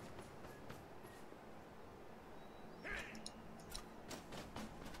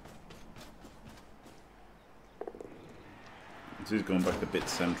 So he's going back a bit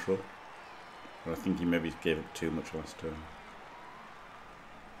central. But I think he maybe gave up too much last turn.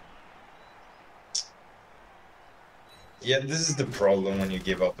 Yeah, this is the problem when you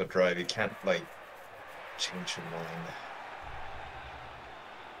give up a drive. You can't, like, change your mind.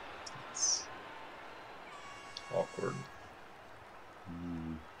 It's awkward.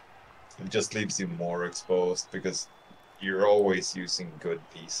 It just leaves you more exposed because you're always using good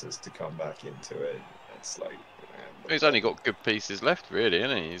pieces to come back into it. It's like... He's only got good pieces left, really,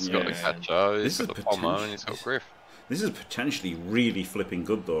 isn't he? He's got the catcher, he's got the pommer, and he's got Griff. This is potentially really flipping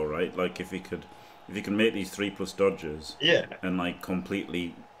good, though, right? Like if he can make these 3+ dodges, and like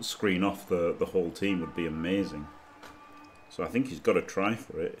completely screen off the whole team, would be amazing. So I think he's got to try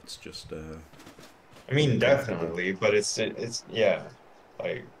for it. It's just. I mean, definitely, but it's yeah,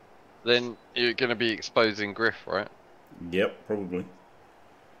 like. Then you're going to be exposing Griff, right? Yep, probably.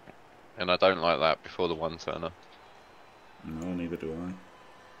 And I don't like that before the one-turner. No, neither do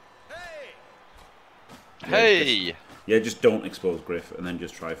I. Hey! Yeah, just don't expose Griff, and then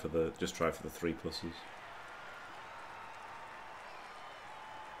just try for the 3+.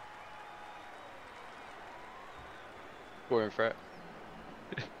 Going for it.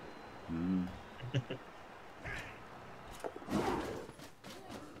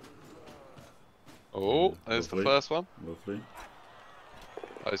 Oh, there's the first one. Lovely.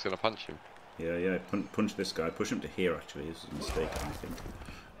 Oh, he's going to punch him. Yeah. Punch this guy. Push him to here, actually. This is a mistake, I think.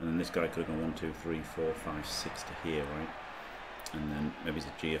 And then this guy could have gone 1, 2, 3, 4, 5, 6 to here, right? And then maybe it's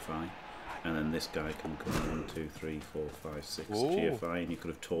a GFI. And then this guy can come 1, 2, 3, 4, 5, 6 GFI. And you could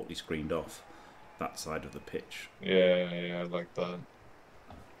have totally screened off that side of the pitch. Yeah, I like that.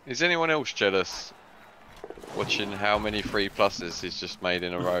 Is anyone else jealous watching how many 3+s he's just made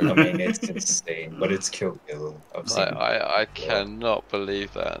in a I row. mean, it's insane, but it's Killbill. I've seen it I before. cannot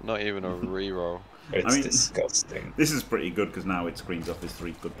believe that. Not even a reroll. It's I mean, disgusting. this is pretty good because now it screens off his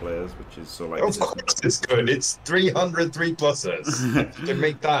 3 good players, which is so like. Of course it's good. It's 303 pluses. If you can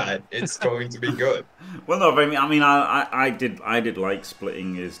make that, it's going to be good. Well, no, but I did like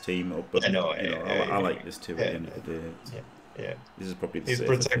splitting his team up, but I know. you know, I like this too. At the end of the day, Yeah. this is probably the He's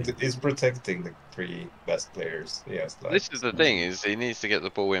safer thing. He's protecting the 3 best players he has left. This is the thing, is he needs to get the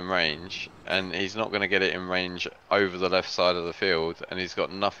ball in range, and he's not going to get it in range over the left side of the field, and he's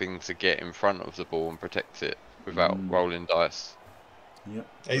got nothing to get in front of the ball and protect it without rolling dice. Yep.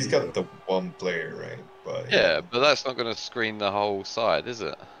 He's got the 1 player, right? But Yeah, but that's not going to screen the whole side, is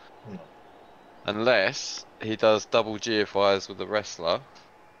it? No. Unless he does double GFIs with the wrestler.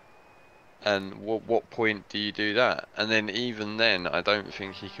 And what point do you do that? And then even then, I don't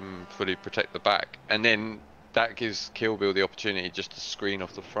think he can fully protect the back. And then that gives Killbill the opportunity just to screen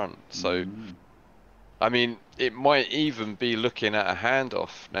off the front. So, I mean, it might even be looking at a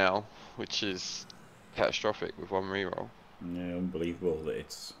handoff now, which is catastrophic with 1 reroll. Yeah, unbelievable that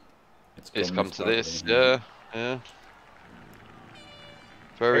it's come to this. Yeah.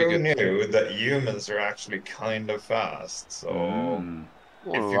 Very Who good. knew that humans are actually kind of fast? So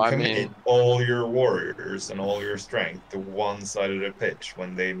if you Well, I commit mean, all your warriors and all your strength to one side of the pitch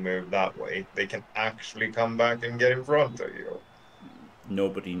when they move that way, they can actually come back and get in front of you.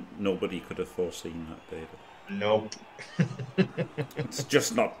 Nobody could have foreseen that, David. Nope. It's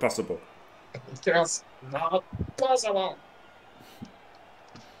just not possible. Just not possible.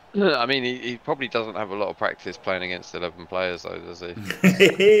 I mean, he probably doesn't have a lot of practice playing against 11 players, though, does he?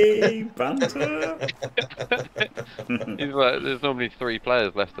 Hey, banter! He's like, there's normally 3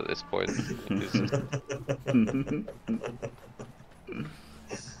 players left at this point.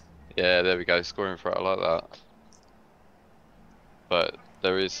 Yeah, there we go, scoring for it like that. But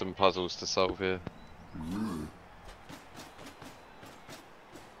there is some puzzles to solve here.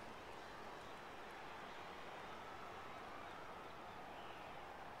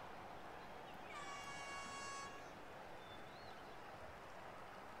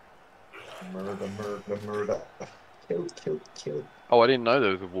 Murder. Kill. Oh, I didn't know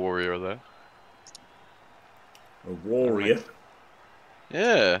there was a warrior there. A warrior?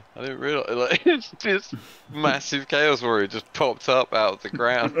 Yeah, I didn't realise. Like, this massive chaos warrior just popped up out of the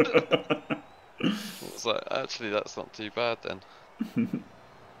ground. I was like, actually, that's not too bad then.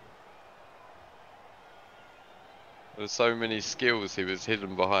 There's so many skills he was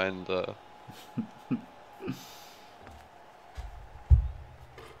hidden behind.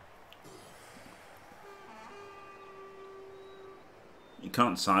 You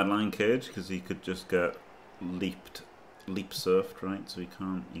can't sideline Cage because he could just get leap surfed, right? So you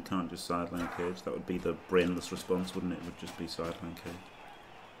can't just sideline Cage. That would be the brainless response, wouldn't it? It would just be sideline Cage.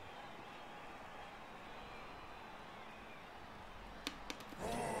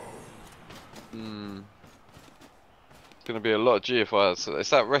 It's going to be a lot of GFIs. So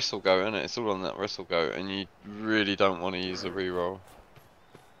it's that wrestle go, isn't it? It's all on that wrestle go, and you really don't want to use a reroll.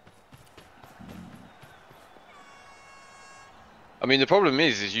 I mean, the problem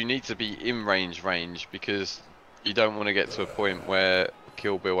is you need to be in range because you don't want to get to a point where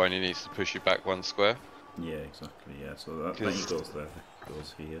Killbill only needs to push you back 1 square. Yeah, exactly. Yeah, so that thing goes there,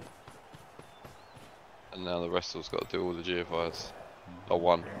 goes here. And now the wrestle's got to do all the GFIs. Oh,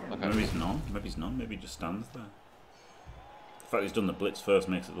 1. Okay. Maybe he's none. Maybe he just stands there. The fact he's done the blitz first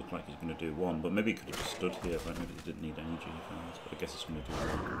makes it look like he's going to do 1, but maybe he could have just stood here. Right? Maybe he didn't need any GFIs, but I guess he's going to do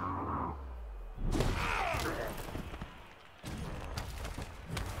 1.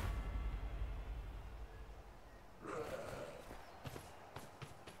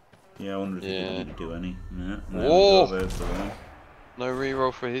 Yeah, I wonder if he didn't need to do any. Yeah, whoa! There's the 1. No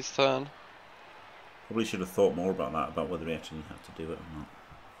reroll for his turn. Probably should have thought more about that, about whether he actually had to do it or not.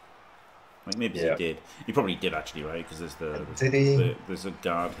 Like maybe he did. He probably did actually, right? Because there's a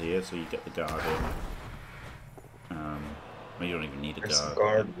guard here, so you get the guard in. Well, you don't even need a guard.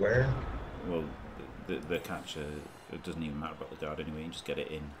 Guard where? Well, the catcher. It doesn't even matter about the guard anyway. You just get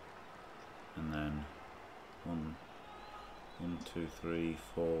it in, and then 1, 2, 3,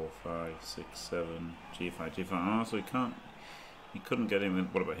 4, 5, 6, 7. G5. Oh, so he can't. He couldn't get him.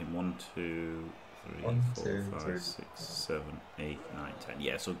 What about him? 1, 2, 3, 1, 4, 2, 5, 3, 6, 7, 8, 9, 10.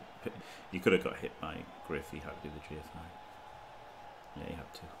 Yeah, so you could have got hit by Griff. He had to do the GFI. Yeah, he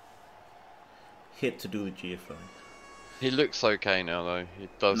had to. Hit to do the GFI. He looks okay now, though. He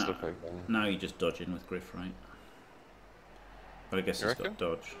does look okay. Now you just dodge in with Griff, right? But I guess he's got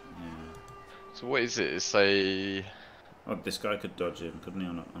dodge. Yeah. So what is it? It's a... Oh, this guy could dodge in, couldn't he,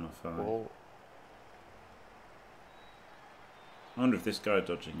 on a 5? Well, I wonder if this guy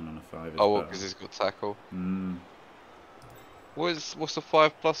dodging in on a 5 is Oh, better. because he's got tackle. Mm. What's the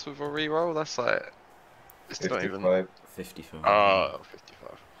 5+ with a reroll? That's like it's not even. 55. 55. Oh, 55.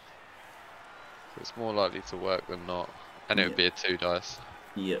 So it's more likely to work than not, and it would be a 2 dice.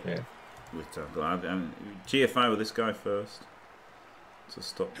 Yep. Yeah. With tackle. GFI with this guy first to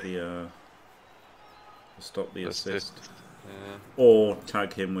stop the assist. Yeah. Or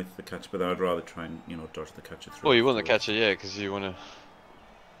tag him with the catch, but I'd rather try and dodge the catcher through. Well, you want the catcher, yeah, because you want to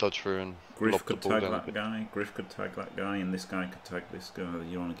dodge through and Griff lob the could ball tag down. that guy. Griff could tag that guy, and this guy could tag this guy.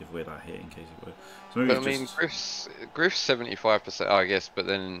 You don't want to give away that hit in case it works. So maybe But I mean, Griff's 75%, I guess, but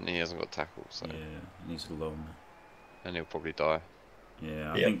then he hasn't got tackle, so yeah, he's alone. and he'll probably die.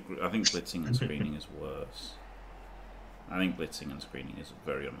 Yeah, I think blitzing and screening is worse. I think blitzing and screening is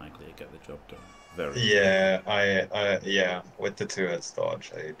very unlikely to get the job done. Very. Yeah, yeah, with the 2-heads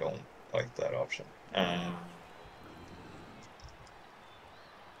dodge, I don't like that option.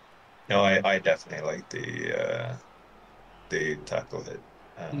 No, I definitely like the tackle hit.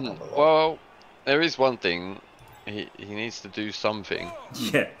 On the lob. Well, there is one thing. He needs to do something.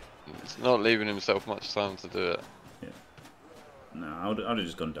 Yeah. He's not leaving himself much time to do it. Yeah. No, I'd have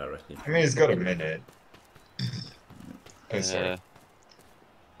just gone directly. I mean, he's got a minute. Oh, sorry.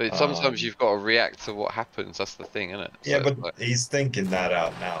 But sometimes you've got to react to what happens. That's the thing, isn't it? Yeah, So, but like, he's thinking that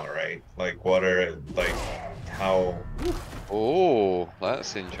out now, right? Like, what are how? oh,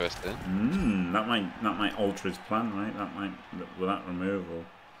 that's interesting. That might alter his plan, right? With that removal,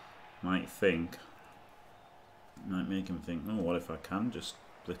 might make him think, oh, what if I can just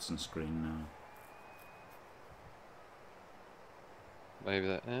blitz and screen now? Maybe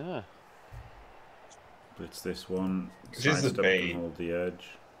that. Yeah. Blitz this one, Just the sidestep bait. and hold the edge.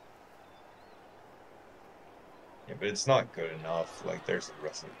 Yeah, but it's not good enough. Like, there's a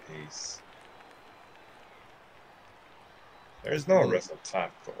wrestle piece. There's no wrestle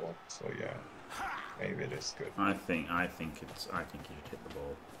tackle, so yeah, maybe it is good. I think he would hit the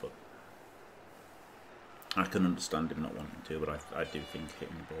ball, but I can understand him not wanting to. But I do think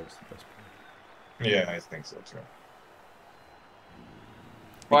hitting the ball is the best play. Yeah, I think so too.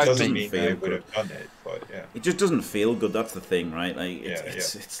 Well, It doesn't doesn't mean feel I would good. have done it, but yeah. It just doesn't feel good. That's the thing, right? Like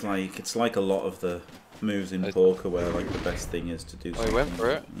It's it's like a lot of the moves in poker where like the best thing is to do. Oh, he went for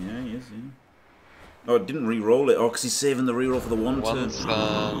it. Yeah, he is. Yeah. Oh, it didn't re-roll it. Oh, because he's saving the re-roll for the one turn.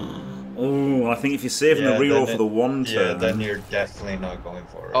 Oh, I think if you're saving the re-roll for the one turn, then you're definitely not going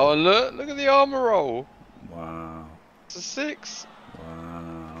for it. Oh, look at the armor roll. Wow. It's a 6.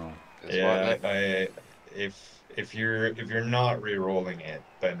 Wow. It's Yeah, if you're not re-rolling it,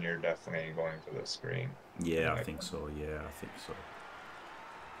 then you're definitely going for the screen. Yeah, I think so. Yeah, I think so.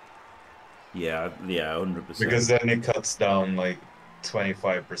 Yeah, 100%. Because then it cuts down like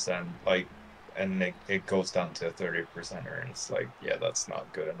 25%, like, and it goes down to 30%, and it's like, yeah, that's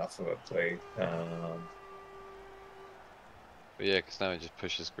not good enough of a play. But yeah, because now he just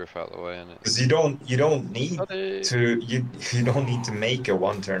pushes Griff out of the way, and Because you don't need you don't need to make a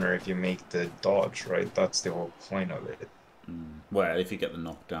one-turner if you make the dodge, right? That's the whole point of it. Well, if you get the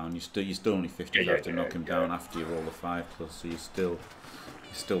knockdown, you still only 55 to knock him down after you roll the 5+, so you're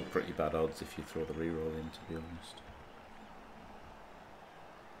still pretty bad odds if you throw the reroll in, to be honest.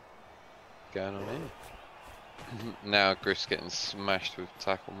 going on here. Now Griff's getting smashed with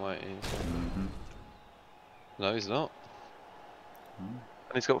tackle mighty. No, he's not. And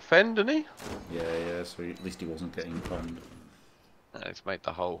he's got fend, hasn't he? Yeah, so at least he wasn't getting conned. He's made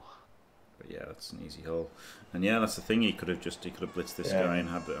the hole. But yeah, that's an easy hole. And yeah, that's the thing. He could have blitzed this guy and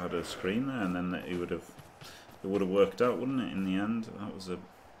had a screen there, and then it would have worked out, wouldn't it? In the end, that was a.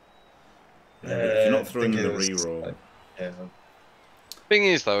 Yeah, if you're not throwing in the reroll. Yeah. Thing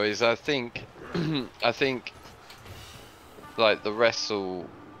is, though, is I think like the wrestle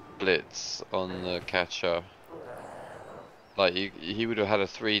blitz on the catcher. Like he would have had a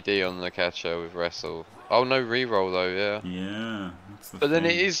 3D on the catcher with wrestle. Oh, no reroll though, yeah. Yeah, that's the But then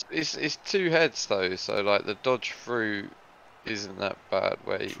thing. it's 2 heads though, so like the dodge through isn't that bad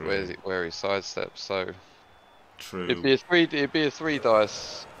where he sidesteps. So True. it'd be a 3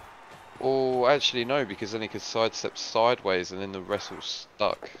 dice. Or actually no, because then he could sidestep sideways and then the wrestle's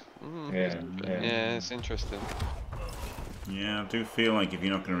stuck. Yeah, it's interesting. Yeah, I do feel like if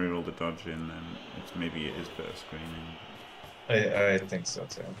you're not going to reroll the dodge in, then maybe it is better screening. I think so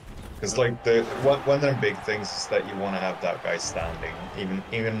too. Because like one of the big things is that you want to have that guy standing, even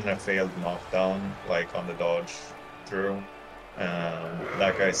in a failed knockdown, like on the dodge through.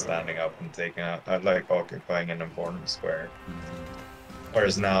 That guy standing up and taking out, like occupying an important square.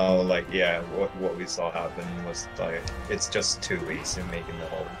 Whereas now, like, yeah, what we saw happen was like it's just too easy making the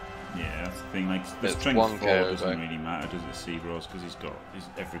hole. Yeah, that's the thing. Like the It's strength 1 4 KO doesn't back. really matter, does it, Seagross? Because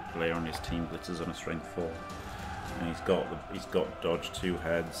every player on his team blitzes on a strength 4, and he's got dodge 2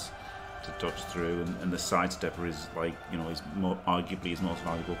 heads to dodge through, and the sidestepper is like, you know, he's arguably his most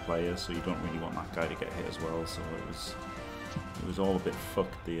valuable player, so you don't really want that guy to get hit as well. So it was all a bit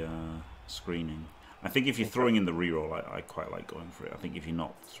fucked, the screening. I think if you're throwing in the reroll, I quite like going for it. I think if you're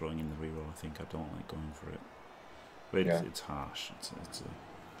not throwing in the reroll, I think I don't like going for it. But it's harsh.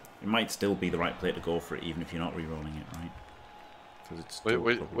 It might still be the right play to go for it, even if you're not rerolling it, right?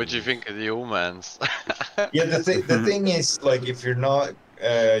 What do you think of the all-mans? Yeah, the thing is, like, if you're not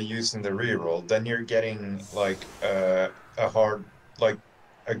using the reroll, then you're getting like a hard, like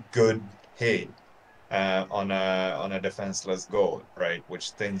a good hit on a defenseless goal, right?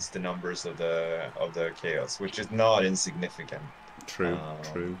 Which thins the numbers of the chaos, which is not insignificant. True.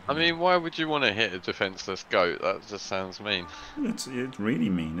 I mean, why would you want to hit a defenseless goat? That just sounds mean. It's really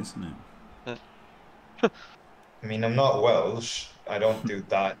mean, isn't it? I mean, I'm not Welsh. I don't do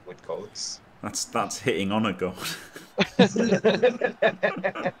that with goats. That's hitting on a goat.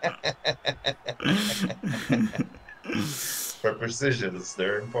 For precisions,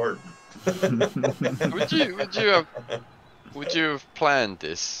 they're important. would you have planned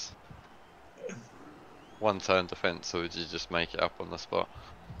this 1-turn defense, or would you just make it up on the spot?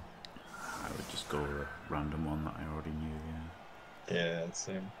 I would just go with a random one that I already knew. Yeah,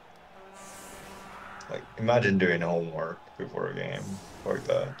 same. Like, imagine doing homework before a game like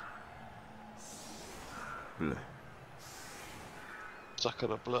that. Bleh. Suck at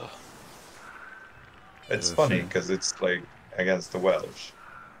a blur. It's funny because it's like against the Welsh,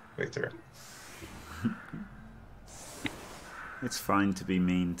 Victor. It's fine to be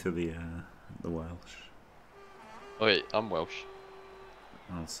mean to the Welsh. Wait, I'm Welsh.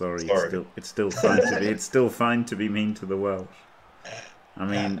 Oh, sorry. It's still fine to be. It's still fine to be mean to the Welsh. I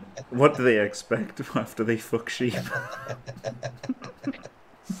mean, what do they expect after they fuck sheep?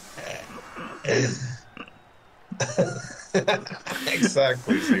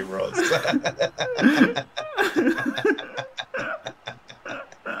 Exactly, Seagross.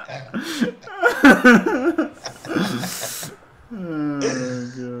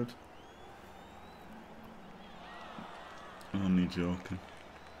 Oh god. Only joking.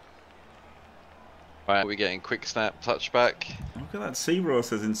 Right, we're getting quick snap touchback. Look at that. Seabro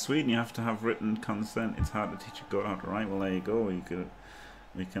says in Sweden you have to have written consent. It's hard to teach a goat how to write. Well, there you go. We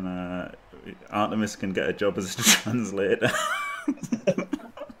can Artemis can get a job as a translator.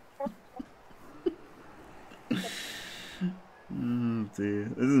 Oh dear,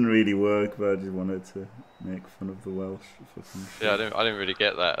 it doesn't really work, but I just wanted to make fun of the Welsh. Fucking shit. Yeah, I didn't really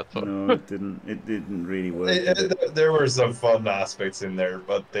get that at all. No, it didn't. It didn't really work. There were some fun aspects in there,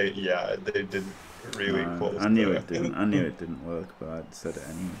 but they didn't really close. I knew it didn't. I knew it didn't work, but I said it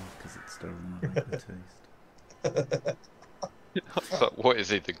anyway because it's still in my taste. So what is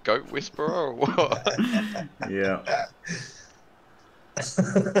he, the goat whisperer or what? Yeah. It's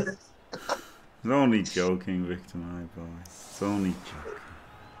only joking, Victor, my boy. It's only joking.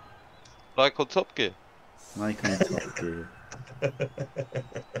 Like on Top Gear. Like on Top Gear.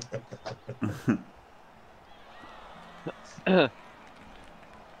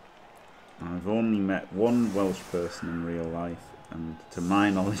 I've only met one Welsh person in real life, and to my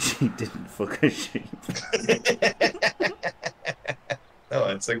knowledge, he didn't fuck a sheep. No,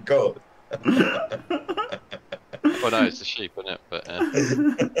 it's a goat. Well, no, it's a sheep, isn't it? But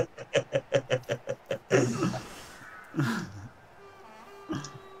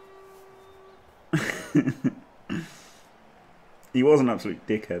he was an absolute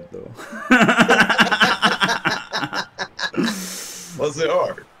dickhead, though. Was it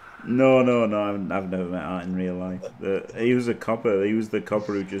hard? No. I've never met Art in real life. He was a copper. He was the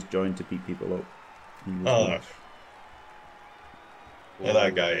copper who just joined to beat people up. He was Welsh. Yeah,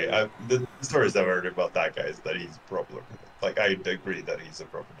 that guy. The stories I've heard about that guy is that he's a problem. Like, I agree that he's a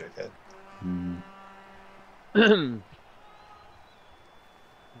proper dickhead.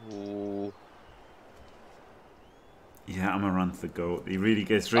 Ooh. Yeah, Amaranth the goat. He really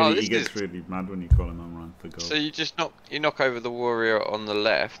gets really mad when you call him Amaranth the goat. So you knock over the warrior on the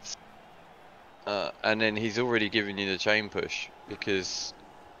left, and then he's already given you the chain push because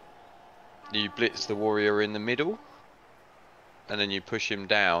you blitz the warrior in the middle, and then you push him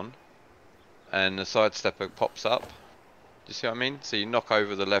down, and the sidestepper pops up. Do you see what I mean? So you knock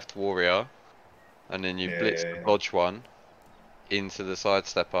over the left warrior, and then you blitz the dodge one into the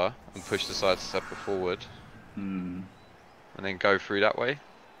sidestepper and push the sidestepper forward. And then go through that way.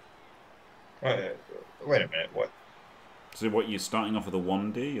 Wait a minute, what? So what, you're starting off with a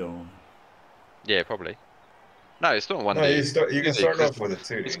 1D or? Yeah, probably. No, it's not 1D. No, you can start off with a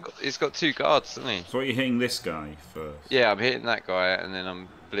He's 2D. he's got 2 guards, doesn't he? So are you hitting this guy first? Yeah, I'm hitting that guy, and then I'm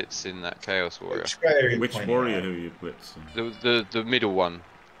blitzing that Chaos Warrior. Which guy are you Which pointing warrior at? who are you blitzing? The middle one,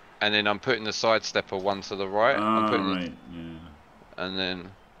 and then I'm putting the sidestepper one to the right. I'm Ah, putting right, yeah. and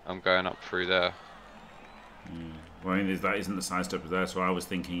then I'm going up through there. Yeah. Well, I mean, that isn't the sidestepper there, so I was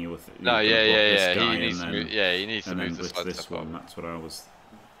thinking you were. No, yeah. He He needs to move. Yeah, he needs to move the blitz this sidestepper. one. That's what I was.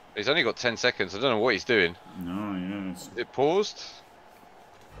 He's only got 10 seconds. I don't know what he's doing. No, yeah. It's, It paused.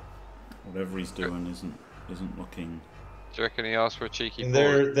 whatever he's doing isn't looking. Do you reckon he asked for a cheeky pause?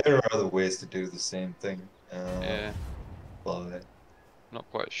 There are other ways to do the same thing. Yeah, But not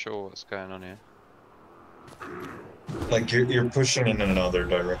quite sure what's going on here. like you're pushing in another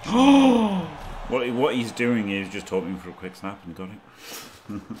direction. What he's doing is just hoping for a quick snap and got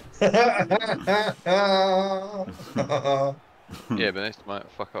it. Yeah, but this might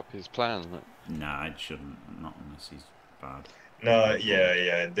fuck up his plans, mate. Nah, it shouldn't. Not unless he's bad. No,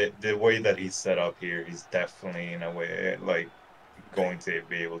 yeah. The way that he's set up here, he's definitely in a way like going to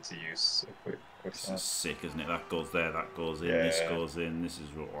be able to use a quick This snap. is sick, isn't it? That goes there, that goes in, Yeah. this goes in. This is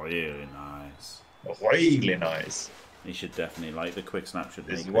really nice. Really nice. He should definitely like the quick snap. Should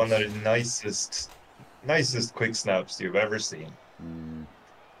This make is one of this. the nicest quick snaps you've ever seen. Mm.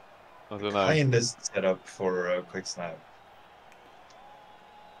 I don't know. Kindest setup for a quick snap.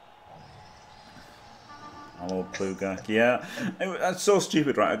 Hello, Plugak. Yeah, that's so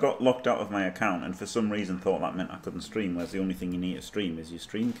stupid, right? I got locked out of my account, and for some reason thought that meant I couldn't stream. Whereas the only thing you need to stream is your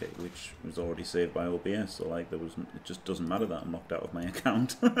stream key, which was already saved by OBS. So like, it just doesn't matter that I'm locked out of my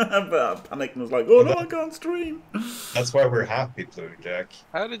account. But I panicked and was like, oh no, I can't stream. That's why we're happy, Blue Jack.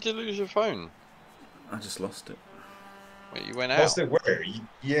 How did you lose your phone? I just lost it. Wait, you went out? Lost it where?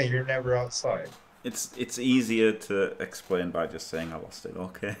 Yeah, you're never outside. It's easier to explain by just saying I lost it.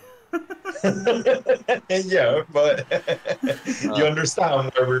 Okay. Yeah, but you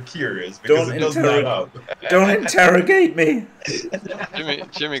understand why we're curious because it doesn't add up. Don't interrogate me.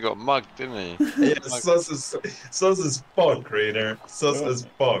 Jimmy got mugged, didn't he? Yeah, sus as fuck, Raider. Sus as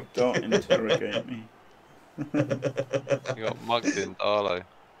fuck. Don't interrogate me. He got mugged in Darlow.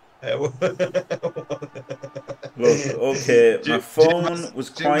 Look, okay, my phone was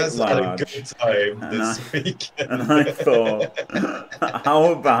Jim quite has had a large, good time this week. and I thought,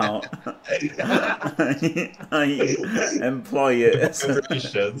 how about I employ it as a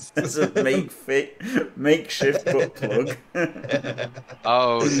makeshift butt plug?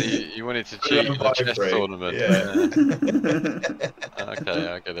 Oh, so you wanted to cheat in a chess tournament? Yeah. Okay,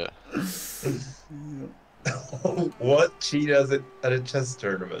 I get it. What? Cheat at a chess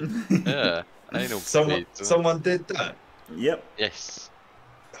tournament? Yeah, anal Someone bleeds, someone did that. Yep. Yes.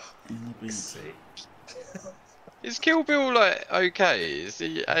 Sick. Is Killbill like okay? Is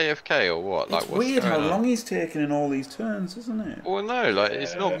he AFK or what? Like, It's what's weird how going on? long he's taken in all these turns, isn't it? Well, no, like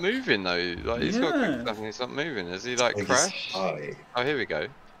it's Yeah. not moving though. Like he's got Yeah. quick stuff and it's not moving. Has he like Like crashed? high. Oh, here we go.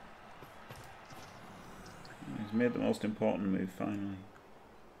 He's made the most important move finally.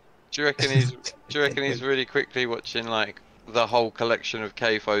 Do you reckon he's? Do you reckon he's really quickly watching like the whole collection of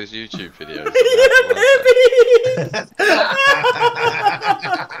K-Fo's YouTube videos?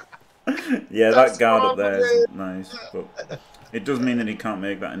 Yeah, that guard up there is nice, but it does mean that he can't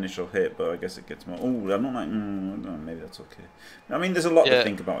make that initial hit. But I guess it gets more. Oh, I'm not like. No, maybe that's okay. I mean, there's a lot to Yeah.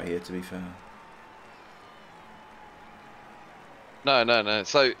 think about here. To be fair. No.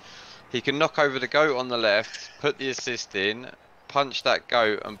 So he can knock over the goat on the left, put the assist in, punch that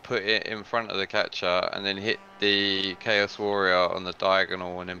goat and put it in front of the catcher, and then hit the Chaos Warrior on the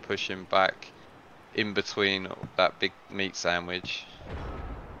diagonal and then push him back in between that big meat sandwich.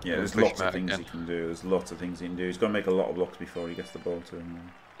 Yeah, there's Push lots him of out things again. he can do. There's lots of things he can do. He's got to make a lot of blocks before he gets the ball to him.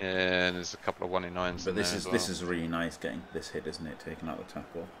 Yeah, and there's a couple of 1-in-9s. But this is really nice getting this hit, isn't it? Taking out the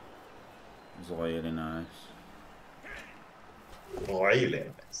tackle. It's really nice.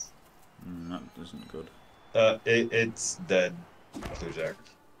 Really nice. That isn't good. It's dead, Blue Jack.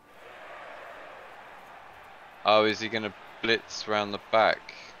 Oh, is he gonna blitz round the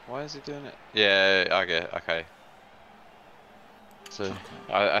back? Why is he doing it? Yeah, I get it. Okay. So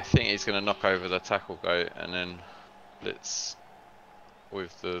I think he's gonna knock over the tackle goat and then blitz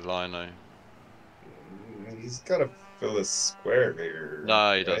with the lino. He's got to fill a square here.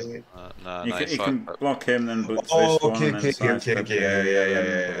 No, he right? doesn't. No, You can block him, then blitz Oh, this one, okay, and then okay, sidestep okay, him, yeah, and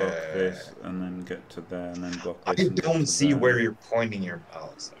then yeah. block this, and then get to there, and then block I this. and get don't to see there. where you're pointing your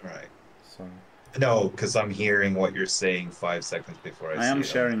mouse. Right. Sorry. No, because I'm hearing what you're saying 5 seconds before I see I am it on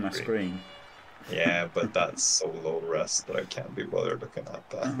sharing the my screen. Yeah, but that's so low res that I can't be bothered looking at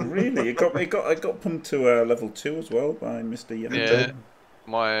that. Oh, really? I got pumped to level 2 as well by Mr. Yellow. Yeah.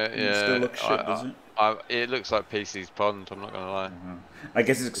 My It still looks shit, does it? It looks like PC's pond. I'm not gonna lie. I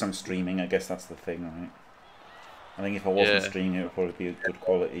guess it's because I'm streaming. I guess that's the thing, right? I think if I wasn't Yeah. streaming, it would probably be good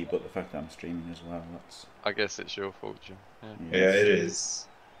quality. But the fact that I'm streaming as well, that's. I guess it's your fault, Jim. Yeah, it is.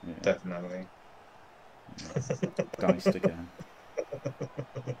 Yeah. Definitely. Diced again.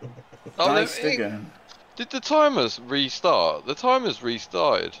 Oh, Diced again. Did the timers restart? The timers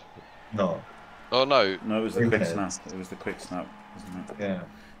restarted. No. Oh no. No, it was the quick snap. It was the quick snap, isn't it? Yeah.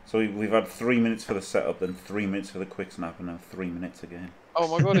 So we've had 3 minutes for the setup, then 3 minutes for the quick snap, and now 3 minutes again. Oh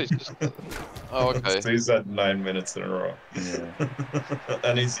my god, it's just. Oh, okay. So he's had 9 minutes in a row. Yeah.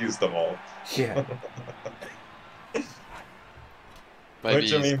 And he's used them all. Yeah. Maybe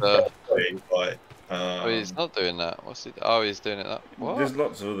Which I mean, probably, but. Oh, he's not doing that. What's he? Oh, he's doing it that. What? There's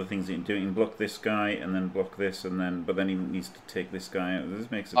lots of other things he can do. He can block this guy, and then block this, and then but then he needs to take this guy out. This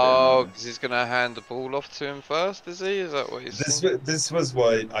makes a bit. Oh, because he's gonna hand the ball off to him first, is he? Is that what he's saying? This was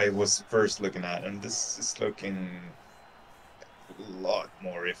what I was first looking at, and this is looking a lot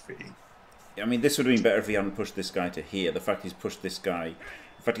more iffy. I mean, this would have been better if he hadn't pushed this guy to here. The fact he's pushed this guy,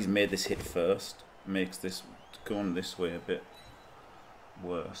 the fact he's made this hit first, makes this going this way a bit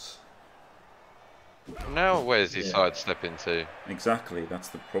worse. Now, where's he sidestepping to? Exactly, that's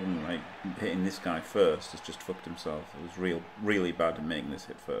the problem, right? Hitting this guy first has just fucked himself. It was really bad at making this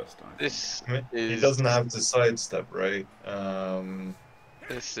hit first. This I mean, is. he doesn't have to sidestep, right?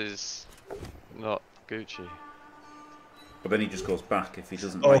 This is not Gucci. But then he just goes back if he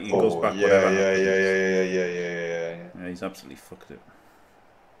doesn't. Oh, Like, he goes back. Whatever yeah. Yeah, he's absolutely fucked it.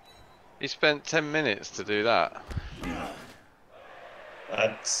 He spent 10 minutes to do that. Yeah.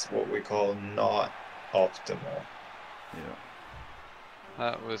 That's what we call not optimal. Yeah.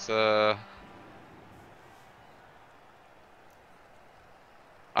 That was I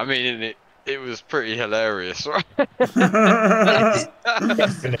mean, it was pretty hilarious, right?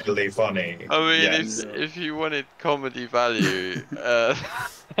 Definitely funny. I mean, yes. if you wanted comedy value,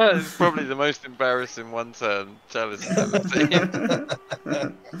 it's probably the most embarrassing one-turn Chalice has ever seen.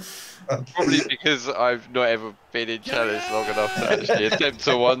 Probably because I've not ever been in Chalice long enough to actually attempt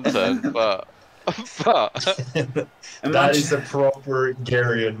a one-turn, but that is a proper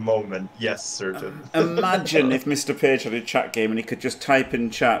Garian moment. Yes, certain. Imagine if Mr. Page had a chat game and he could just type in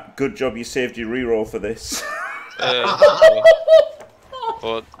chat, "Good job you saved your reroll for this."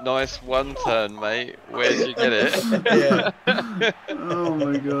 Or nice one turn, mate. Where'd you get it? Yeah. Oh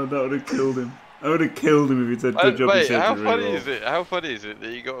my god, that would have killed him. I would have killed him if he said, "Good job you Mate, saved how your funny reroll." is it? How funny is it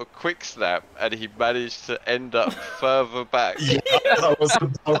that you got a quick snap and he managed to end up further back? Yeah, I was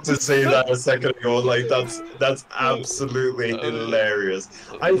about to say that a second ago. Like that's absolutely hilarious.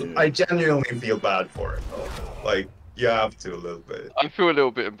 I genuinely feel bad for it. Like you have to a little bit. I feel a little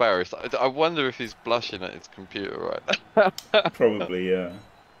bit embarrassed. I wonder if he's blushing at his computer right now. Probably, yeah.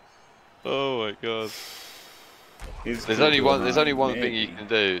 Oh my god. He's There's only one maybe. thing you can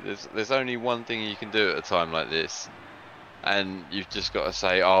do. There's only one thing you can do at a time like this, and you've just got to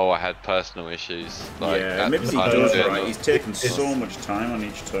say, "Oh, I had personal issues." Like, Yeah, at maybe the he time does, doing right? it. He's taken so much time on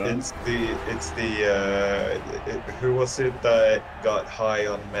each turn. It's the who was it that got high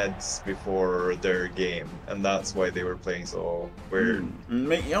on meds before their game, and that's why they were playing so weird.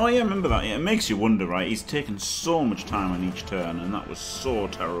 Oh yeah, I remember that. Yeah, it makes you wonder, right? He's taken so much time on each turn, and that was so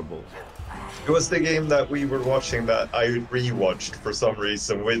terrible. It was the game that we were watching that I rewatched for some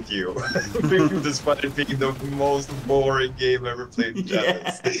reason with you, despite it being the most boring game ever played in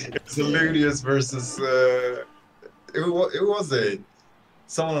Chalice. It was Ludius versus who was it?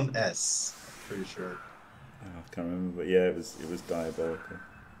 Someone on S, I'm pretty sure. I can't remember, but yeah, it was diabolical.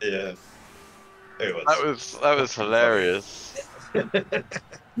 Yeah, it was. That was hilarious.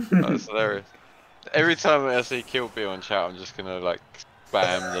 That was hilarious. Every time I see Killbill on chat, I'm just gonna like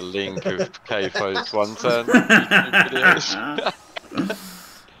spam the link of K-Fo's one turn.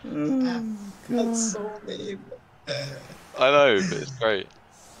 That's so mean. I know, but it's great.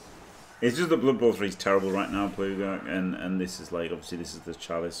 It's just that Blood Bowl 3 is terrible right now, Plugak, and this is like, obviously this is the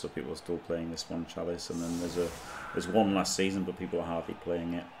Chalice, so people are still playing this one Chalice, and then there's one last season, but people are hardly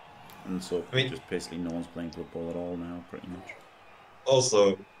playing it, and so just basically no one's playing Blood Bowl at all now, pretty much.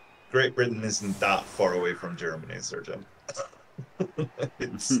 Also, Great Britain isn't that far away from Germany, Surgeon.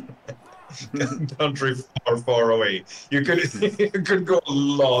 It's a country far away. You could go a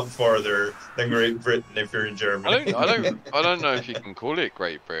lot farther than Great Britain if you're in Germany. I don't know if you can call it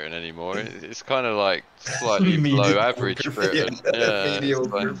Great Britain anymore. It's kind of like slightly below average Britain. Yeah,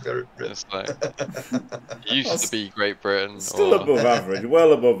 it's like it used to be Great Britain. Still above average,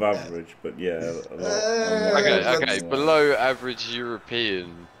 well above average, but yeah. Okay, below average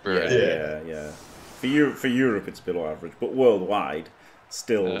European Britain. Yeah. For Europe, it's below average, but worldwide,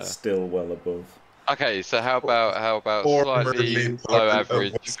 still well above. Okay, so how about slightly Formerly below part of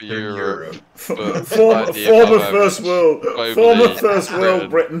average for Western Europe, Europe. but Former slightly above first average world, former globally, first world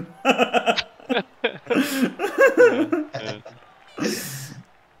Britain. Yeah.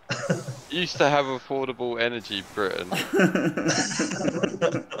 Used to have affordable energy, Britain.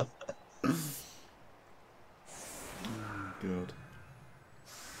 God.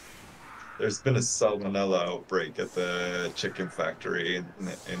 There's been a salmonella outbreak at the chicken factory in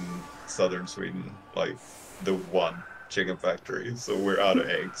southern Sweden, like the one chicken factory. So we're out of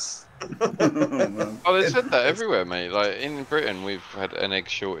eggs. Oh, man. Oh, they said that everywhere, mate. Like in Britain, we've had an egg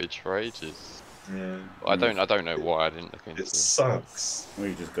shortage for ages. Yeah, I don't know why. I didn't look into it it. sucks.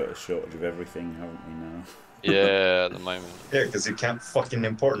 We've just got a shortage of everything, haven't we now? Yeah, at the moment. Yeah, because you can't fucking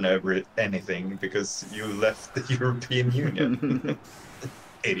import anything because you left the European Union.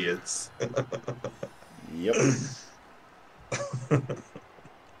 Idiots. Yep.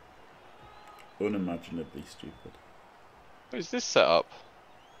 Unimaginably stupid. What is this setup?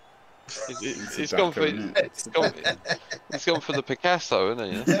 It's gone for it's gone for the Picasso, isn't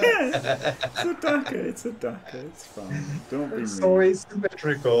it? Yeah, it's a DACA, it's fine. Don't be It's mean. so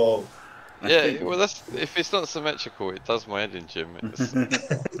asymmetrical. Yeah, well, that's if it's not symmetrical, it does my head in, Jim.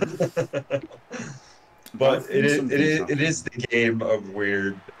 But it is the game of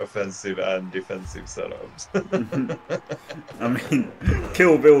weird offensive and defensive setups. I mean,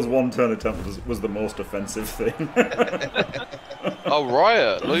 Kill Bill's one-turn attempt was the most offensive thing. Oh,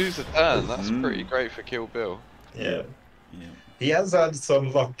 Riot, lose a turn. That's pretty great for Kill Bill. Yeah. Yeah. He has had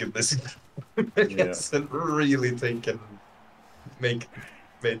some luck in this. He Yeah. hasn't really made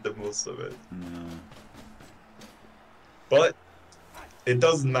the most of it. No. But it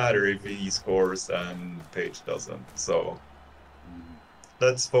doesn't matter if he scores and Page doesn't. So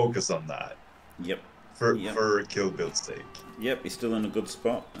let's focus on that. Yep. For Kill Bill's sake. Yep, he's still in a good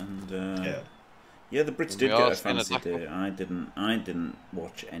spot, and yeah, the Brits did get a fancy day. I didn't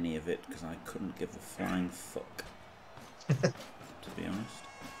watch any of it because I couldn't give a flying fuck, to be honest.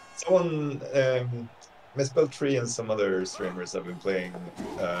 Someone, MrPage404 and some other streamers have been playing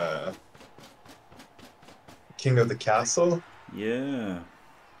King of the Castle. Yeah.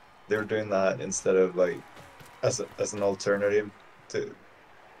 They were doing that instead of like as an alternative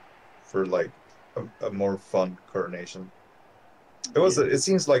for like a more fun coronation. It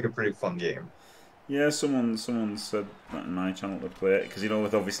seems like a pretty fun game. Yeah, someone said that in my channel to play it because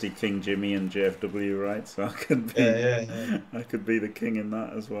with obviously King Jimmy and JFW, right? So I could be I could be the king in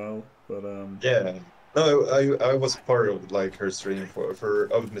that as well. But yeah. No, I was part of like her stream of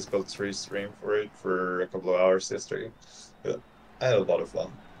MrPage404's stream for it for a couple of hours yesterday. Yeah, I had a lot of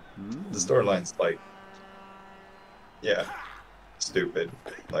fun. The storyline's like, stupid,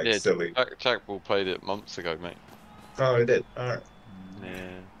 like silly. Jack Ball played it months ago, mate. Oh, I did. All right.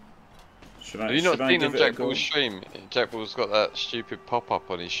 Yeah. Have you not seen on Jack Ball's stream? Jack Ball's got that stupid pop-up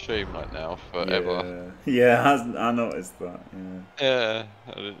on his stream like now forever. Yeah, I noticed that. Yeah. Yeah,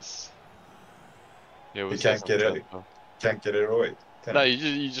 and it's. Yeah, you can't get it away. No,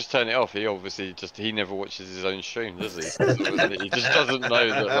 you just turn it off. He obviously he never watches his own stream, does he? He just doesn't know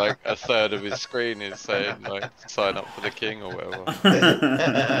that like a third of his screen is saying like sign up for the king or whatever.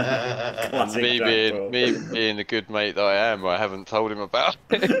 me being the good mate that I am, I haven't told him about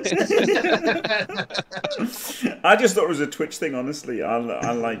it. I just thought it was a Twitch thing, honestly. I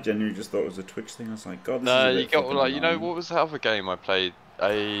like genuinely just thought it was a Twitch thing. I was like, God, this is a bit you got like annoying. what was the other game I played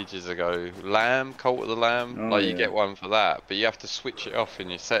ages ago? Cult of the Lamb. You get one for that, but you have to switch it off in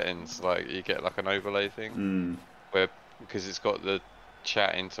your settings. Like you get like an overlay thing where because it's got the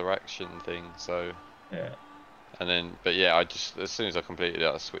chat interaction thing. So yeah. And then, but yeah, I just as soon as I completed it,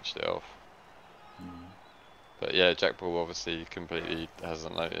 I switched it off. But yeah, Jack Ball obviously completely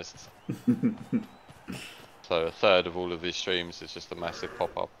hasn't noticed. So a third of all of his streams is just a massive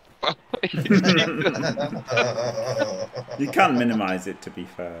pop-up. You can minimise it, to be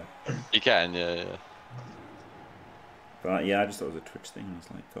fair. You can, yeah. But yeah, I just thought it was a Twitch thing. I was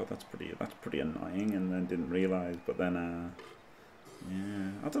like, God, that's pretty annoying, and then didn't realise. But then,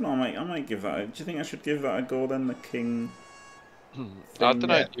 yeah, I don't know. I might give that. Do you think I should give that a go then? The king. I don't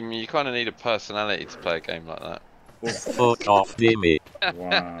know, Jimmy. You kind of need a personality to play a game like that. Fuck off, Dimmy.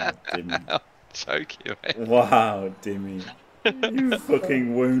 Wow, Dimmy. Choke you, mate. Wow, Dimmy. You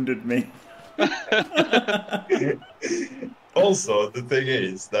fucking wounded me. Also, the thing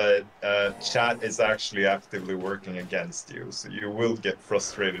is that chat is actually actively working against you, so you will get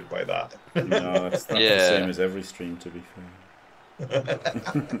frustrated by that. No, that's the same as every stream, to be fair.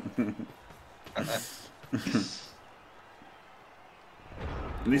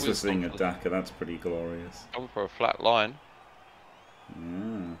 At least we're seeing a DACA, that's pretty glorious. Going for a flat line.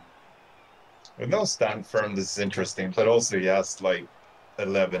 Yeah. With no stand firm, this is interesting, but also he has like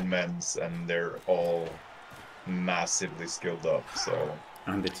 11 men's and they're all massively skilled up, so...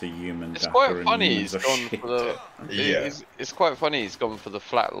 And it's a human. It's quite and funny humans he's are gone shit. for the. Yeah. It's quite funny he's gone for the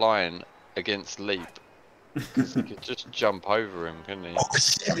flat line against Leap. Because he could just jump over him, couldn't he? Oh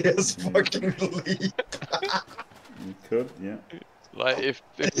shit, he has fucking leap! You could, yeah. Like, if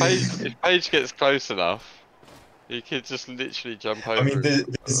Page gets close enough, he could just literally jump over I mean, him.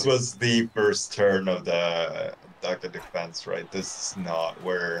 this was the first turn of the defense, right? This is not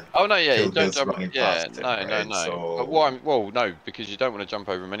where... Oh no, yeah, you don't Killbill's jump. running Yeah, past him, no, right? no. So... Well, no, because you don't want to jump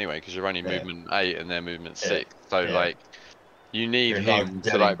over him anyway, because you're only Yeah. movement 8 and they're movement Yeah. 6. So Yeah. like, you need You're him not to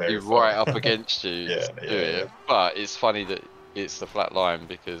getting like be very far. right up against you Yeah, to do yeah, it. yeah. But it's funny that it's the flat line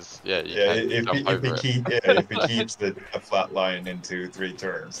because yeah, you Yeah, can if jump he over it. if he keeps a flat line into 3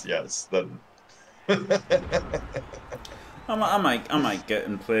 turns, yes, then... I might get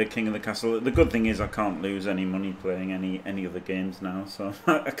and play King of the Castle. The good thing is I can't lose any money playing any other games now, so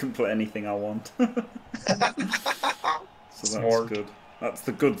I can play anything I want. So that's Smart. good. That's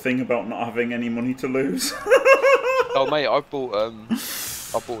the good thing about not having any money to lose. Oh mate, I bought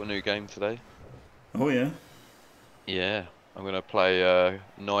a new game today. Oh yeah. Yeah, I'm gonna play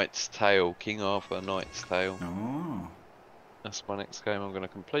Knight's Tale, King Arthur Knight's Tale. Oh, That's my next game I'm gonna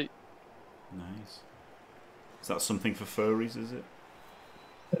complete. nice. Is that something for furries? Is it?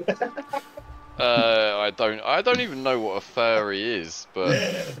 I don't even know what a furry is, but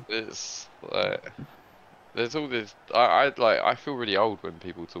it's like there's all this. I feel really old when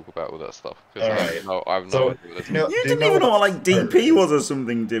people talk about all that stuff because Alright. I have no So, idea what you know, You do didn't know even know what what like DP was or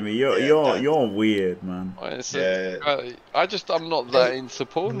something, Dimmy. You're weird, man. it's Yeah. I'm not that into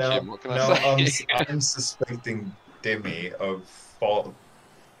porn, No, Jim. What can no, I say? I'm suspecting Dimmy of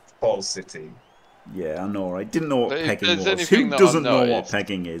falsity. Yeah, I know, right? Didn't know what If pegging there's was. anything Who that doesn't I've know what noticed-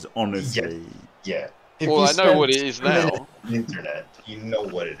 pegging is? Honestly. Yeah. If Well, you I know what it spend is 2 minutes now. on the internet, you know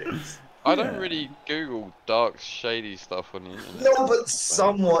what it is. I don't Yeah. really Google dark, shady stuff on the internet. No, but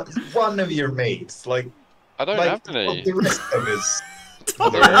one of your mates, like, I don't like have any. the rest of us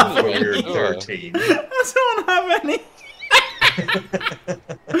Don't learn have when any, you're sure. 13. I don't have any.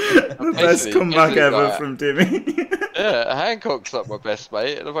 The best Basically, comeback basically, ever like, from Dimmy. Yeah, Hancock's like my best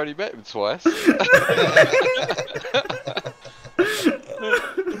mate, and I've only met him twice.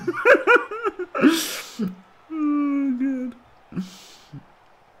 Oh, good.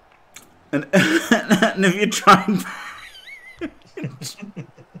 And if you tried,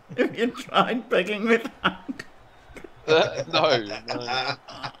 if you tried begging with Hank, no. But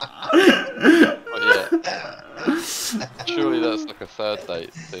yeah. Surely that's like a third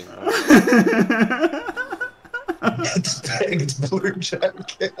date thing. Right? It's pegged blue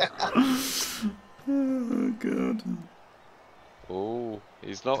jacket. oh god. Oh,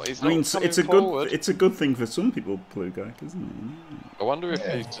 he's not. He's I not. mean, coming it's a forward. good thing for some people, blue guy, isn't it? I wonder if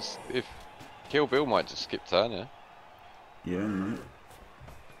Yeah. he's just if Kill Bill might just skip turn, yeah. Yeah, mate.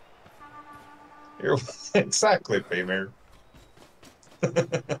 Exactly, Premier.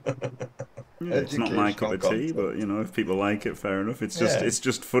 Yeah, it's not my cup of tea, but you know, if people like it, fair enough. It's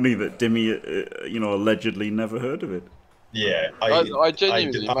just funny that Dimmy, allegedly never heard of it. Yeah, I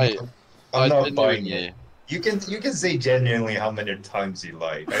genuinely, mate. I'm I not buying genuinely, it. You can say genuinely how many times you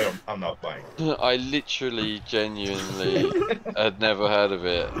like. I'm not buying it. I literally, genuinely had never heard of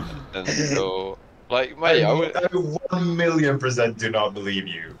it until, like, mate, I would. I 1,000,000% do not believe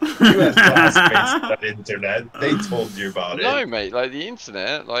you. You have classmates on the internet. They told you about No, it. mate, like the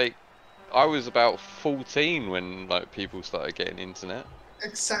internet, like I was about 14 when like people started getting internet.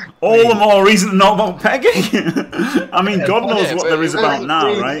 Exactly. All the more reason to know about pegging. I mean, Yeah, God knows yeah, what but there is it about wasn't now,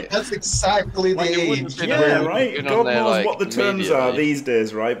 Really, right? That's exactly the Like, it wouldn't age. have been Yeah, on- right. been God on there, knows like, what the terms are immediately. these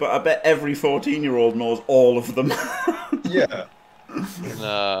days, right? But I bet every 14-year-old knows all of them. Yeah.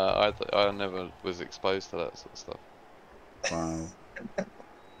 Nah, I never was exposed to that sort of stuff. Wow.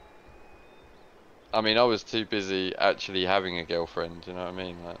 I mean, I was too busy actually having a girlfriend. You know what I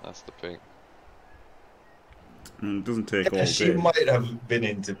mean? Like that's the thing. It doesn't take all She day. might have been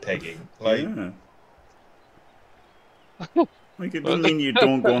into pegging. Like, Yeah. Like, it doesn't mean you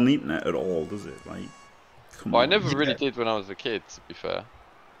don't go on the internet at all, does it? Like, come Well, I on. never really Yeah. did when I was a kid. To be fair,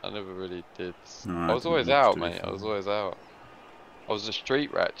 I never really did. No, I was didn't always much, out, to be mate. I fair. was always out. I was a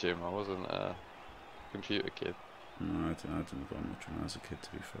street rat, Jim. I wasn't a computer kid. No, I didn't go on much when I was a kid, to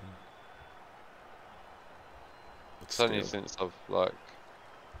be fair. But It's only still. since I've like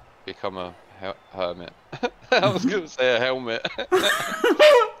become a hermit. I was gonna say a helmet.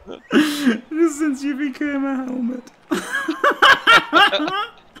 Just since you became a helmet.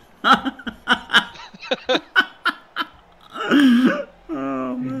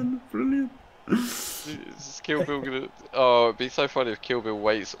 Oh man, brilliant. be so funny if Killbill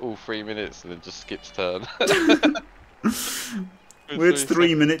waits all 3 minutes and then just skips turn. Waits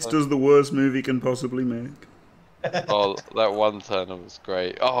 3 minutes, does the worst movie he can possibly make. Oh, that one turn was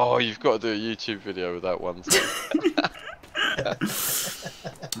great. Oh, you've got to do a YouTube video with that one turn.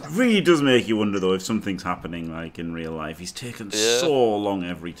 It really does make you wonder though if something's happening like in real life. He's taken so long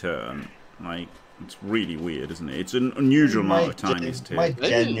every turn. Like, it's really weird, isn't it? It's an unusual amount of time he's taken. Might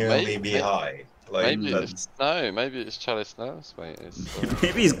genuinely be high. Like, Maybe it's, no, maybe it's Chalice Nurse, mate. It's,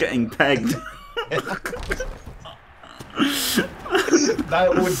 Maybe he's getting pegged.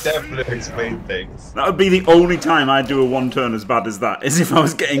 that would definitely explain things. That would be the only time I'd do a one turn as bad as that, is if I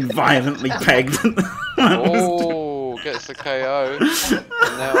was getting violently pegged. Oh, gets the KO.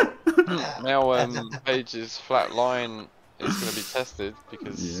 And now Page's flat line is going to be tested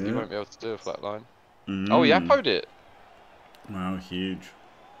because he won't be able to do a flat line. Oh, he appoed it. Wow, huge.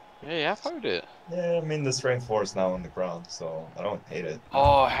 Yeah, he appoed it. Yeah, I mean the strength 4 is now on the ground, so I don't hate it.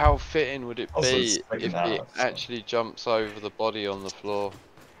 Oh, how fitting would it Also, be it's if freaking it out, so. actually jumps over the body on the floor?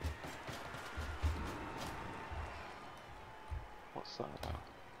 What's that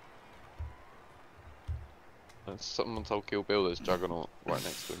about? Someone told Killbill there's Juggernaut right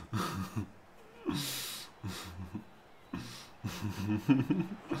next to him.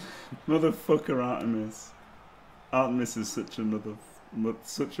 Motherfucker Artemis. Artemis is such a motherfucker.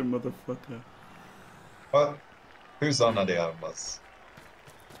 What? Who's on the Armas?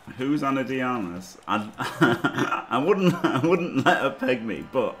 Who's Ana de Armas? I wouldn't let her peg me,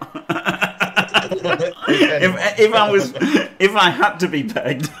 but if I had to be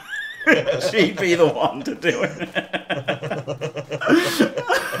pegged, she'd be the one to do it.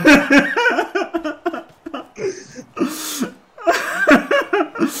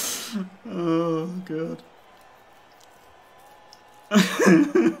 Oh god.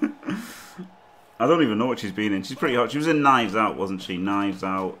 I don't even know what she's been in. She's pretty hot. She was in Knives Out, wasn't she? Knives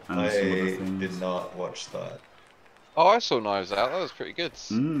Out and some other things. I did not watch that. Oh, I saw Knives Out. That was pretty good.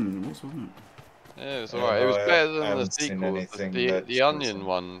 It wasn't it? Yeah, it was alright. It was better than the sequel. The that's Onion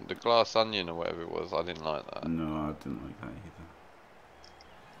one, the Glass Onion or whatever it was. I didn't like that. No, I didn't like that either.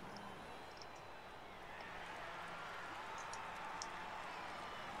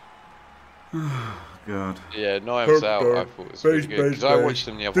 Oh, God. Yeah, Knives Out I thought was pretty good because I watched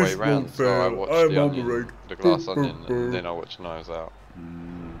them the other way around. So I watched the Glass Onion and then I watched Knives Out.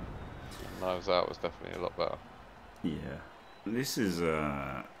 Knives Out was definitely a lot better. Yeah. This is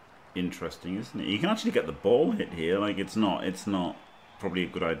interesting, isn't it? You can actually get the ball hit here. Like, it's not probably a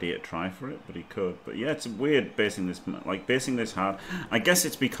good idea to try for it, but he could. But yeah, it's weird basing this hard. I guess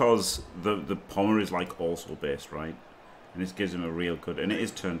it's because the Pommer is like also based, right? And this gives him a real good, and it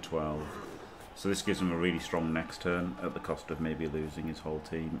is turn 12. So this gives him a really strong next turn at the cost of maybe losing his whole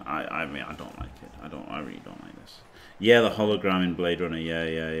team. I mean, I don't like it. I really don't like this. Yeah, the hologram in Blade Runner. Yeah.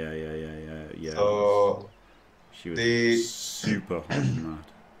 So she was super hot in that.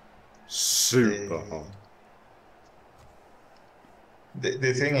 Super hot.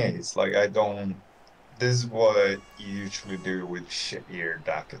 The thing is, like, I don't. This is what you usually do with shittier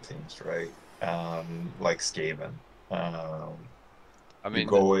DACA teams, right? Like Skaven. I mean,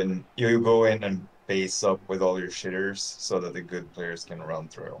 you go in and base up with all your shitters so that the good players can run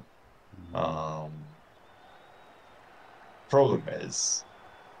through. Problem is,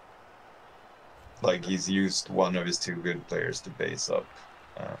 like, he's used one of his 2 good players to base up.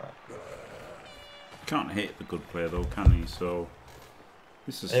 Can't hit the good player though, can he? So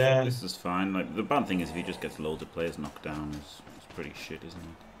this is fine. Like, the bad thing is if he just gets loads of players knocked down, it's pretty shit, isn't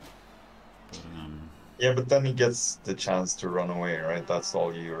it? But, yeah, but then he gets the chance to run away, right? That's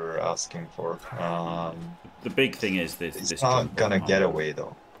all you're asking for. the big thing is this. He's not gonna get away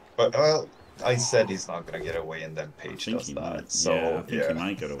though. But I said he's not gonna get away, and then Page does that. Might. So yeah, I think he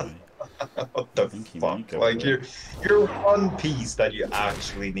might get away. What the fuck? Like, you're one piece that you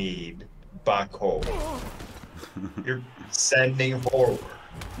actually need back home. You're sending forward.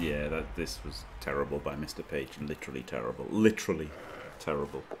 Yeah, this was terrible by Mr. Page. Literally terrible. Literally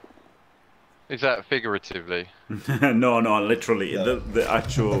terrible. is that figuratively? No, literally. No.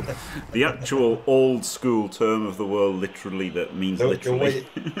 The actual old school term of the world, literally, that means literally.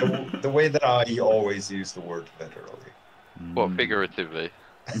 The way that I always use the word literally. What, figuratively?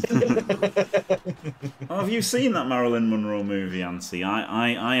 Oh, have you seen that Marilyn Monroe movie, Ansi?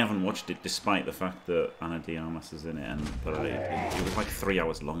 I haven't watched it, despite the fact that Ana de Armas is in it, but it was like 3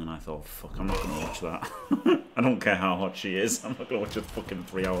 hours long, and I thought, fuck, I'm not going to watch that. I don't care how hot she is, I'm not going to watch a fucking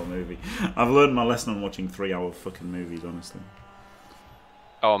 3-hour movie. I've learned my lesson on watching 3-hour fucking movies, honestly.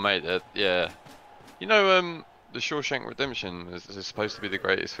 Oh, mate, yeah. You know, The Shawshank Redemption is supposed to be the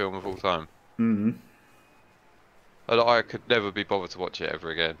greatest film of all time. Mm-hmm. And I could never be bothered to watch it ever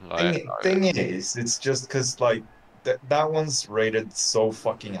again. Like, Thing is, it's just because like that one's rated so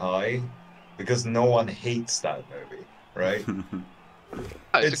fucking high because no one hates that movie, right?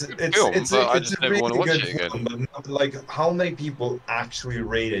 it's a good film, but I it's just a never want to really watch good it again. film, but like how many people actually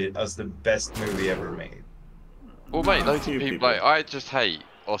rate it as the best movie ever made? Well, mate, A loads of few people, like, I just hate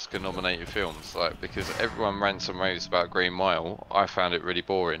Oscar-nominated films, like, because everyone rants and raves about Green Mile. I found it really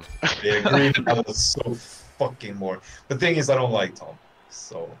boring. Yeah, Green Mile was so fucking more. The thing is, I don't like Tom,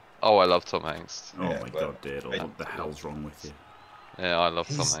 so Oh, I love Tom Hanks. Oh yeah, my but god, Dadel, I- what the hell's wrong with you? Yeah, I love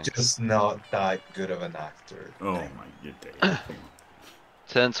Tom he's Hanks. just not that good of an actor. Oh my, you Dadel, come on.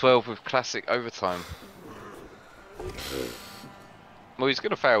 Turn 12 with classic overtime. Well, he's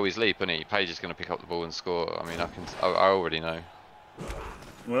going to fail his leap, isn't he? Page is going to pick up the ball and score. I mean, I already know.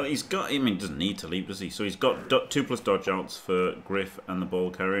 Well, he's got, I mean, he doesn't need to leap, does he? So he's got 2+ dodge outs for Griff and the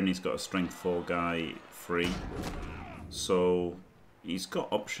ball carrier, and he's got a strength 4 guy free. So he's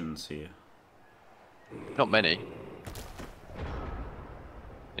got options here. Not many.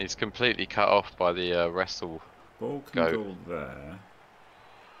 He's completely cut off by the wrestle. Ball can go there.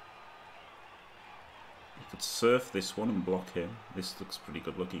 He could surf this one and block him. This looks pretty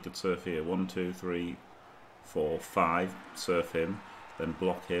good. Look, he could surf here. 1, 2, 3, 4, 5. Surf him, then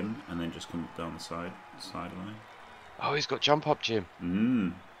block him, and then just come down the sideline. Oh, he's got jump up,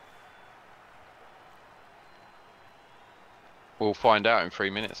 Jim. We'll find out in 3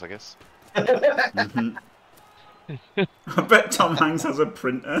 minutes, I guess. I bet Tom Hanks has a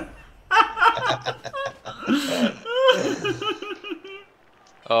printer.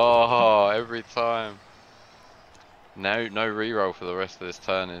 Oh, every time. No reroll for the rest of this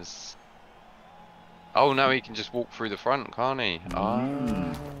turn is. Oh no, he can just walk through the front, can't he?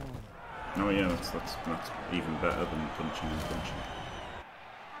 Oh. Oh yeah, that's even better than punching and punching.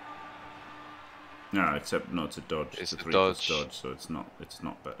 No, except no, it's a dodge. It's a 3+ dodge, so it's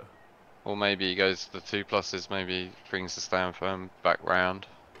not better. Or maybe he goes to the 2+, maybe brings the stand firm back round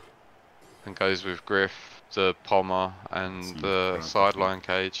and goes with Griff, the Pommer, and the sideline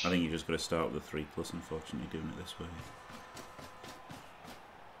cage. I think you just got to start with the 3+, unfortunately, doing it this way.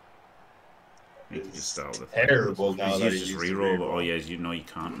 You can just start with the terrible now that he's he just used reroll. the reroll. Oh yeah, you know you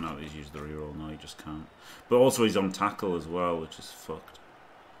can't now that he's used the reroll. No, you just can't. But also he's on tackle as well, which is fucked.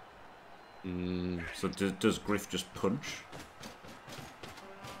 So does Griff just punch?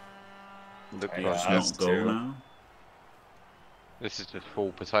 Look He like just that. not go now? This is just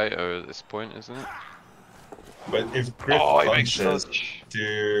full potato at this point, isn't it? But if Griff Oh, he makes punches, such do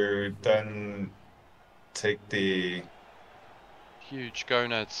you then take the... huge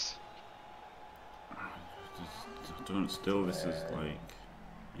gonads. Still, this is like,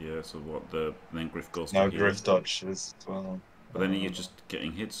 yeah. So what? Then Griff goes. No, to Griff here. dodges as well. But then you're just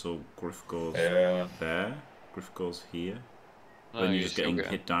getting hit. So Griff goes Yeah. there. Griff goes here. No, Then you're just getting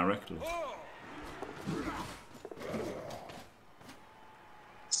hit directly.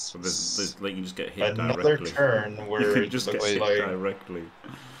 So there's like you just get hit Another directly. turn where You it can just looks get hit like... directly.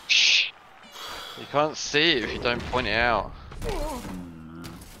 Shh. You can't see it if you don't point it out.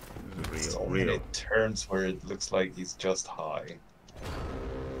 So many turns where it looks like he's just high.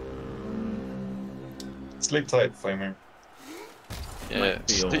 Sleep tight, Flamer. Yeah,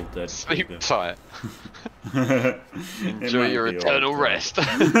 be all dead sleep figure. tight. Enjoy might your be all eternal dead. rest.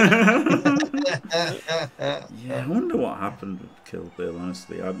 Yeah, I wonder what happened with Killbill.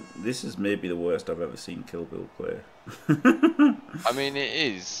 Honestly, this is maybe the worst I've ever seen Killbill play. I mean, it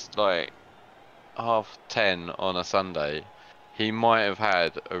is like 10:30 on a Sunday. He might have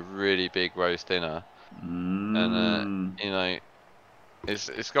had a really big roast dinner, and you know,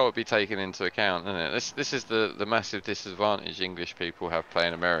 it's got to be taken into account, isn't it? This is the massive disadvantage English people have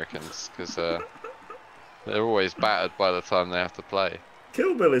playing Americans, because they're always battered by the time they have to play.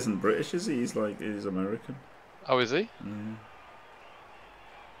 Killbill isn't British, is he? He's American. Oh, is he?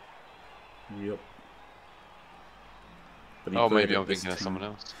 Yep. But he Oh, played maybe at I'm this thinking of time. someone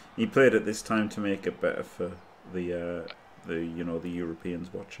else. He played at this time to make it better for the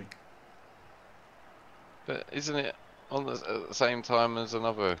Europeans watching. But isn't it at the same time as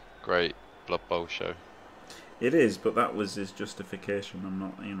another great Blood Bowl show? It is, but that was his justification. I'm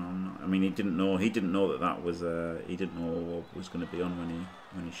not. I mean, he didn't know that was. He didn't know what was going to be on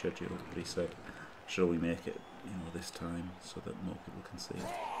when he scheduled. But he said, "Shall we make it, this time so that more people can see it?"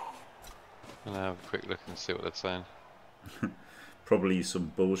 I'll have a quick look and see what they're saying. Probably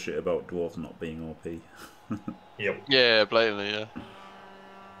some bullshit about dwarves not being OP. Yep. Yeah, blatantly, yeah.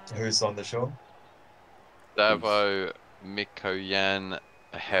 Who's on the show? Davo, Mikoyan,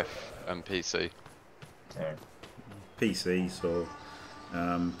 Hef, and PC. Yeah. PC, so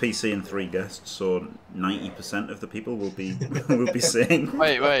PC and 3 guests, so 90% of the people will be will be saying.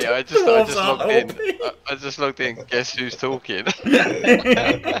 Wait, I just logged in. I just logged in. Guess who's talking?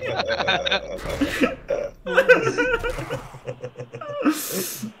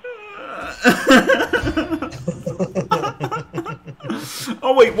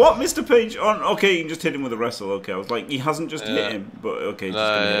 Oh wait, what? Mr. Page on? Okay, you can just hit him with a wrestle. Okay, I was like, he hasn't just hit him, but okay, he's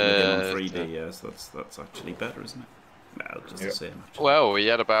just gonna hit him again on 3D. Yes, that's actually better, isn't it? Well, just the same. Actually. Well, he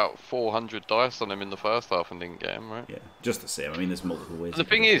had about 400 dice on him in the first half and didn't get him, right? Yeah, just the same. I mean, there's multiple ways. The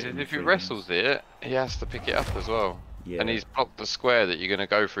thing is, if he wrestles it, he has to pick it up as well. Yeah. And he's blocked the square that you're going to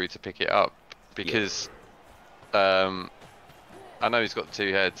go through to pick it up because, I know he's got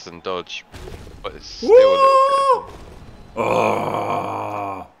 2 heads and dodge, but it's still a little bit.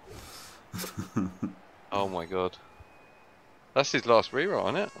 Oh! Oh my god. That's his last reroll,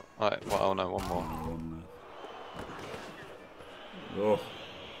 isn't it? Right, well, oh no, one more. Oh.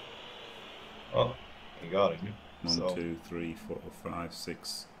 Oh, he got him. 1, 2, 3, 4, 5,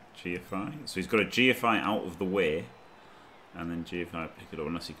 6 GFI. So he's got a GFI out of the way, and then GFI pick it up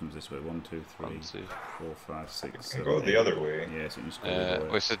unless he comes this way. 1, 2, 3, 4, 5, 6. 7, go 8. the other way. Yeah, so you just go the other way.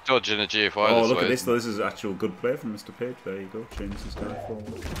 Well, it's a dodge and a GFI. Oh, look at this though. This is actual good play from Mr. Page. There you go. Changes his guy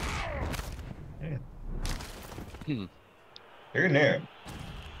forward. Yeah. You're near.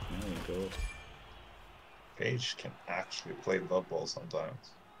 There you go. Page can actually play bloodbowl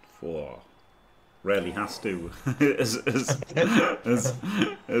sometimes. Rarely has to. as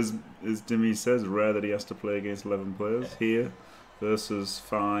Dimmy says, rare that he has to play against 11 players. Here versus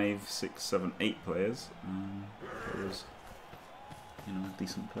 5, 6, 7, 8 players. It was, a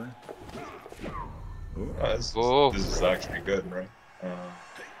decent play. This is actually good, right?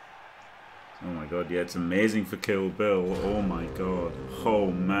 Oh my god, yeah, it's amazing for Killbill. Oh my god. Oh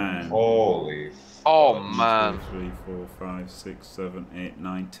man. Holy. Oh man. 2, 3, 4, 5, 6, 7, 8,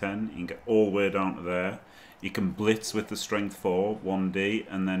 9, 10. You can get all the way down to there. You can blitz with the strength 4, 1D,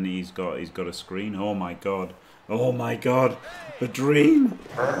 and then he's got a screen. Oh my god. Oh my god. The dream.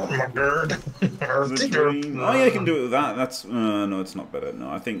 Oh my god. The dream. Oh yeah, you can do it with that. That's no, it's not better. No,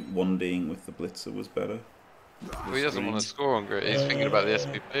 I think 1D'ing with the blitzer was better. Well, he doesn't want to score on Grit. He's thinking about the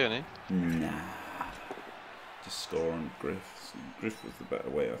SPP, isn't he? Nah. Just score on Griff. Griff was the better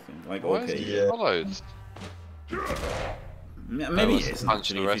way, I think. Like, why okay. Is he followed? Maybe it isn't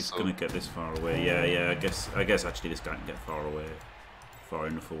actually if he's gonna get this far away. Yeah. I guess actually this guy can get far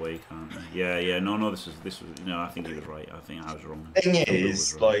enough away, can't he? Yeah. No. This was. I think he was right. I think I was wrong. The thing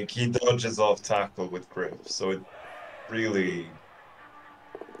is, right. Like he dodges off tackle with Griff, so it really.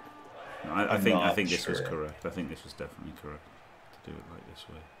 I think this was correct. I think this was definitely correct to do it like this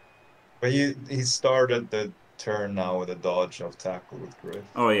way. But he started the turn now with a dodge off tackle with Griff.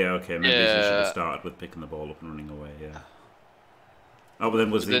 Oh yeah, okay. Maybe he should have started with picking the ball up and running away. Yeah. Oh, but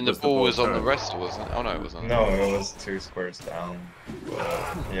then the ball was on the wrestle, wasn't it? Oh no, it wasn't. No, it was 2 squares down.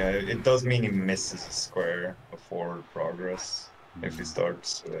 But, yeah, it does mean he misses a square of forward progress if he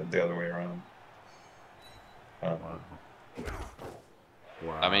starts the other way around. Wow.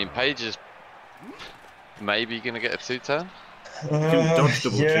 I mean, Page is maybe going to get a 2-turn. You can dodge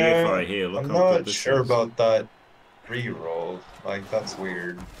double GFI here. Look I'm how not sure about that reroll. Like, that's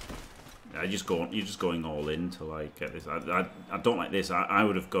weird. You're just going all in to like get this. I don't like this. I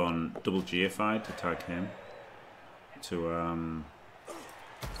would have gone double GFI to tag him. To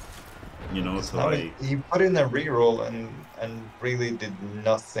to like. He put in a reroll and really did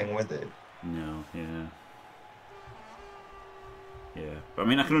nothing with it. No, yeah. Yeah, but I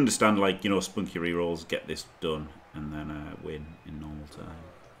mean, I can understand, like, spunky rerolls, get this done, and then win in normal time.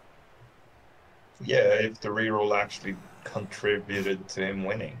 Yeah, if the reroll actually contributed to him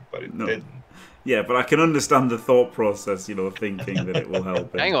winning, but it didn't. Yeah, but I can understand the thought process, thinking that it will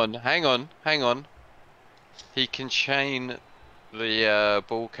help him. Hang on. He can chain the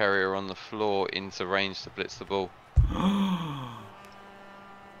ball carrier on the floor into range to blitz the ball.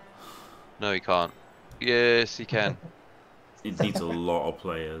 No, he can't. Yes, he can. It needs a lot of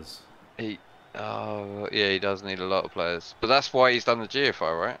players. He does need a lot of players. But that's why he's done the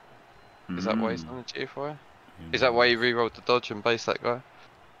GFI, right? Is that why he's done the GFI? Is that why he rerolled the dodge and based that guy?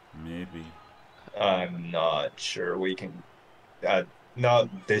 Maybe. I'm not sure we can... not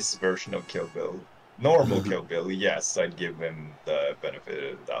this version of Killbill. Normal Killbill, yes, I'd give him the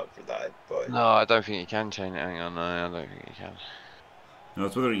benefit of the doubt for that, but... No, I don't think he can chain it. Hang on, no, I don't think he can. No,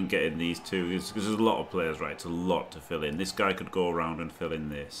 it's whether he can get in these two, because there's a lot of players, right? It's a lot to fill in. This guy could go around and fill in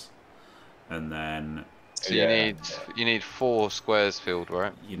this, and then. So you need 4 squares filled,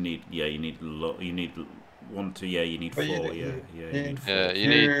 right? You need 1, 2, you need 4, you need 4. Yeah, you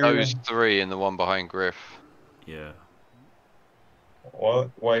need those 3 and the one behind Griff. Yeah. What?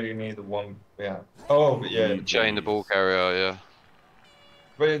 Why do you need the one? Yeah. Oh, You yeah. need Chain the ball these. carrier, yeah.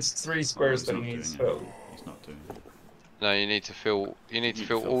 But it's 3 Oh, squares he's that he not doing needs it. filled. He's not doing it. No, you need to fill. You need to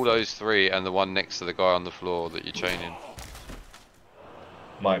fill all four. those 3 and the one next to the guy on the floor that you're chaining.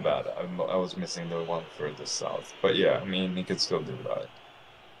 My bad. I was missing the one further south. But yeah, I mean, he could still do that.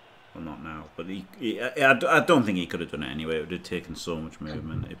 Well, not now, but I don't think he could have done it anyway. It would have taken so much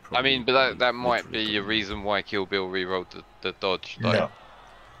movement. It I probably, mean, but that might literally be a couldn't reason why Killbill rerolled the dodge. Like, No.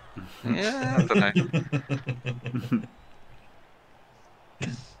 yeah, I don't know.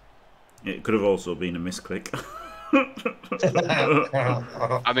 It could have also been a misclick.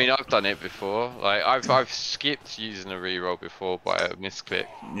 I mean, I've done it before. Like, I've skipped using a reroll before by a misclick.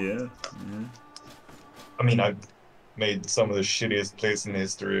 Yeah. I mean, I've made some of the shittiest plays in the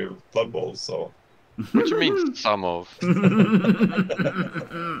history of Blood Bowl, so. What do you mean, some of?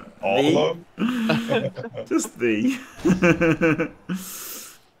 All of them? Just the.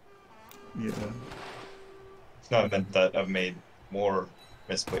 Yeah. No, I meant that I've made more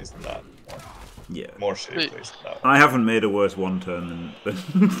misplays than that. Yeah. More shitty plays than that. I haven't made a worse one turn than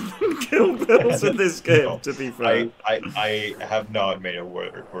Killbills in this game, No, to be fair. I have not made a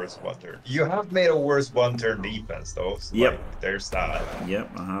worse one turn. You have made a worse one turn defense though. So Yep. Like, there's that.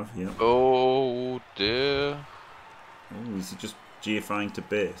 Yep, I have, yep. Oh dear. Oh, is he just GFIing to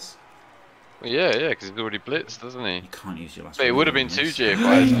base? Well, yeah, because he's already blitzed, doesn't he? You can't use your last But it would have reroll been on 2 this.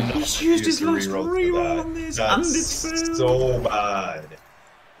 GFIs. He's used his a last reroll for reroll that. on this, That's and it's failed. so bad.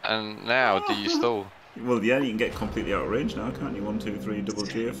 And now, do you stall? Well, yeah, you can get completely out of range now, can't you? 1, 2, 3, double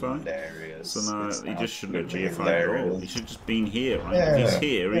GFI. Hilarious. So now It's he just shouldn't have absolutely GFI'd at all. hilarious. He should have just been here, right? Yeah, if he's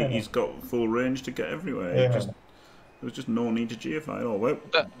here, yeah. he's got full range to get everywhere. Yeah. There was just no need to GFI at all. Where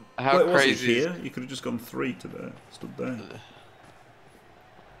How was he crazy is here? You could have just gone 3 to there, stood there.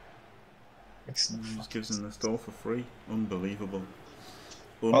 Just gives him the stall for free. Unbelievable.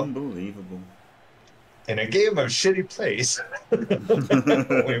 Unbelievable. In a game of shitty plays,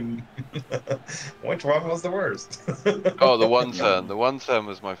 which one was the worst? Oh, the one turn. The one turn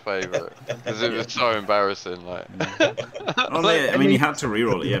was my favourite because it was so embarrassing. Like, Oh, yeah, I mean, you had to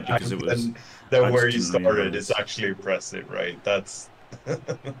reroll it, yeah, because it was. Then I where just you didn't started realise. is actually impressive, right? That's I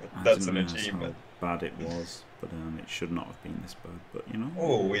that's didn't an realise achievement. how bad it was, but it should not have been this bad. But you know.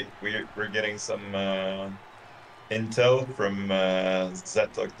 Oh, we're getting some intel from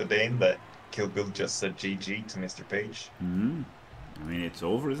Zetok the Dane that Killbill just said GG to Mr. Page. I mean, it's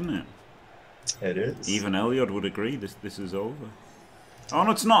over, isn't it? It is. Even Elliot would agree. This is over. Oh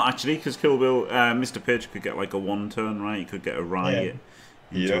no, it's not actually, because Killbill, Mr. Page could get like a 1 turn, right? He could get a riot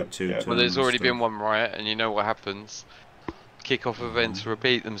into a 2 turn. well, there's already stuff. been one riot, and you know what happens. Kick-off events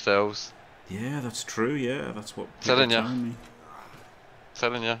repeat themselves. Yeah, that's true. Yeah, that's what people Telling ya. tell me.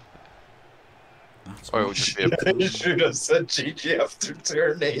 Telling you. That's Or it what would just be a You should have said GG after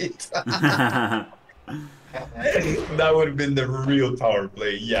turn 8. That would have been the real power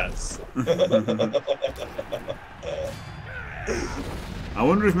play, yes. I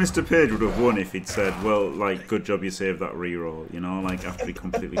wonder if Mr. Page would have won if he'd said, well, like, good job you saved that reroll, you know, like, after he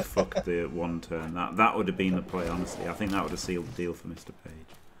completely fucked the 1 turn. That would have been the play, honestly. I think that would have sealed the deal for Mr. Page.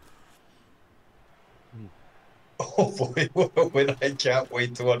 Oh boy, when I can't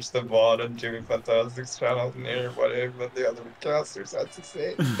wait to watch the VOD on Jimmy Fantastic's channel and hear whatever the other casters had to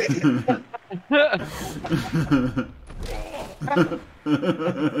say.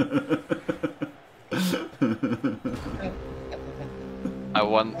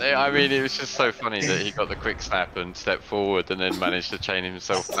 I mean, it was just so funny that he got the quick snap and stepped forward and then managed to chain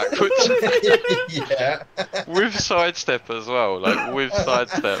himself backwards. Yeah. With sidestep as well, like with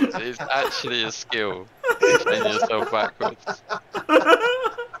sidestep. It's actually a skill. Chain yourself backwards.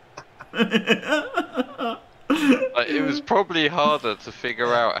 Like, it was probably harder to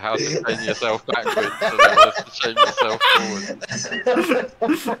figure out how to chain yourself backwards than it was to chain yourself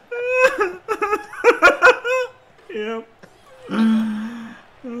forward. Yep.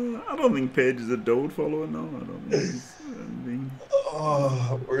 I don't think Page is a Dode follower, no. I don't think he's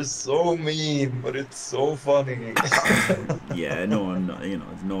Oh, we're so mean, but it's so funny. yeah, no, you know,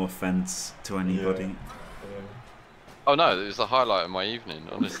 no offense to anybody. Oh no, it was the highlight of my evening,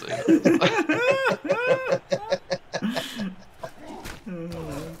 honestly.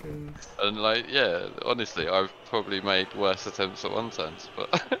 And like, yeah, honestly, I've probably made worse attempts at 1 turns,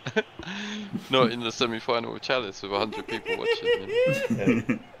 but not in the semi-final of Chalice with 100 people watching. You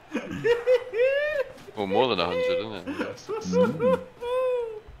know? Well, more than 100, isn't it?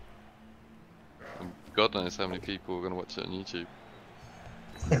 And God knows how many people are going to watch it on YouTube.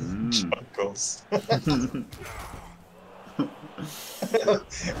 Chuckles.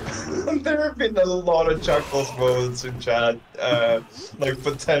 There have been a lot of chuckles moments in chat, like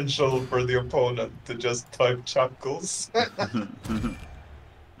potential for the opponent to just type chuckles.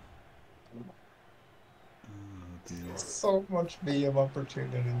 So much VM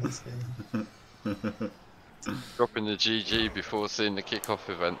opportunity in this game. Dropping the GG before seeing the kickoff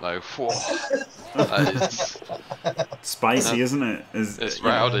event though. Whoa. That is Spicy, isn't it? it's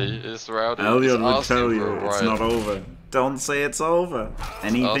rowdy. It's rowdy. Elliot It's would tell asking you for a it's riot. not over. Don't say it's over.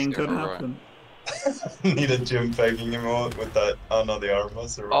 Anything asking could for a riot. happen. Need a gym pegging emote with that. Oh no, the arm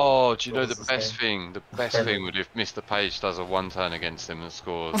was around. Oh, do you know What the was his best name? thing? The best thing would if MrPage does a 1-turn against him and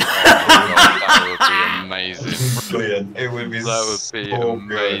scores. Oh my God, that would be amazing. Brilliant. It would be That would be so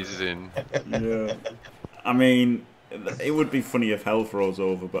amazing. Yeah. I mean, it would be funny if Hell throws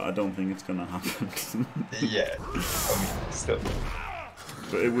over, but I don't think it's gonna happen. good. Yeah. I mean, still.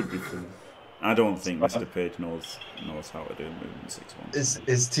 But it would be funny. I don't think MrPage knows how to do movement 6-1.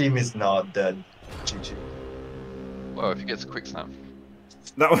 His team is not dead. GG. Well, if he gets a quick snap.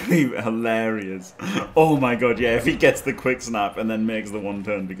 That would be hilarious. Oh my god, yeah, if he gets the quick snap and then makes the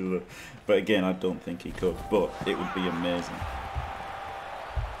 1-turn because of... But again, I don't think he could, but it would be amazing.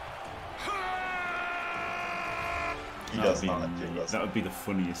 That would be the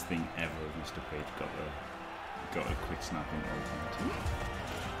funniest thing ever if MrPage got a quick snap in ultimate.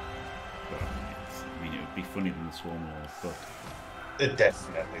 But I mean, it would be funnier than the Swarm Wars, but... It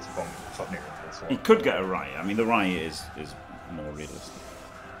definitely is funnier than this He one. could get a riot. I mean, the riot is more realistic.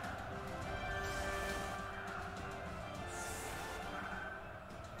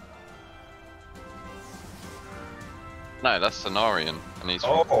 No, that's Cenarian, and he's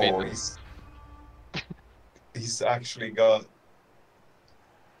from Oh, Sweden. he's actually got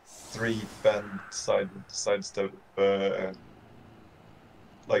 3 bend sidestep.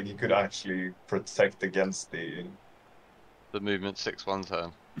 Like he could actually protect against the. The movement 6-1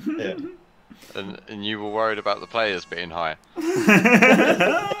 turn. Yeah. And you were worried about the players being high.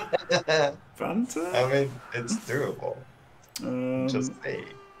 Fanta? I mean, it's doable. Just Um, say,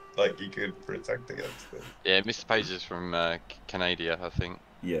 like he could protect against it. Yeah, MrPage is from Canada, I think.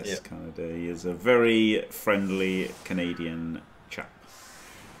 yes, Yeah. Canada. He is a very friendly Canadian chap.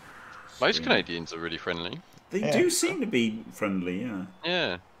 Most So, Canadians are really friendly. They Yeah. do seem to be friendly, yeah.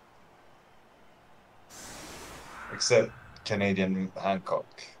 Yeah. Except Canadian Hancock.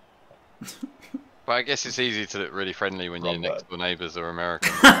 But I guess it's easy to look really friendly when your Love next door neighbours are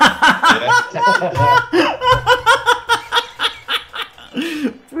American.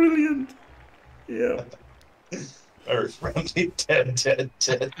 Brilliant. Yeah. Very friendly. Dead.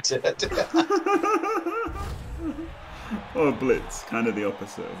 Or Blitz, kind of the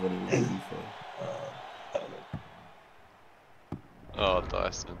opposite of what he was looking for. Oh,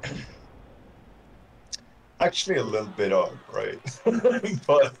 Dyson. Actually, a little bit odd, right?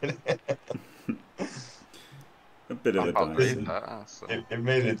 But A bit of I a can't believe Dyson. that. That's, it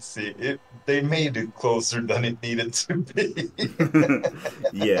made it see it. They made it closer than it needed to be.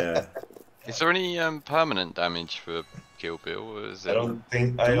 Yeah. Is there any permanent damage for Killbill? Or is it... I don't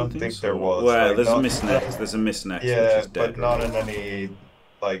think there so. was. Well, like, there's a not- miss next. There's a miss next, which Yeah, is dead. but not on any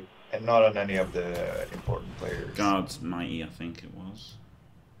like, and not on any of the important players. Guard's Mighty, I think it was.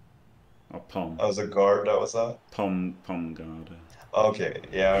 Or Pom. I was a guard. That was that. Pom Guard. Okay,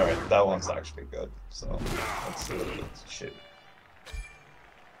 yeah, all right. That one's actually good. So let's see what it's shit.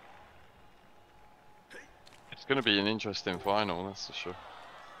 It's going to be an interesting final, that's for sure.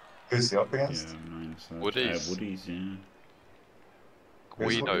 Who's he up Yeah, against? minus that. Woodies. Woodies, yeah.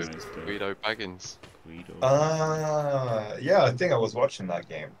 Guido. Woodies? Guido Baggins. Guido. Yeah, I think I was watching that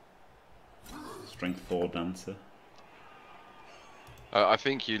game. Strength 4 dancer. I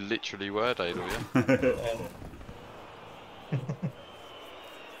think you literally were, Dadel, yeah?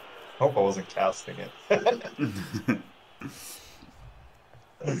 Hope I wasn't casting it.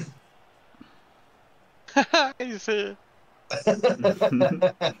 He's here.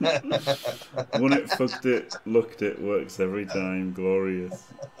 Won it, fucked it, looked it, works every time. Glorious.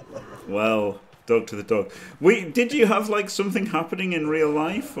 Well, dog to the dog. Wait, did you have like something happening in real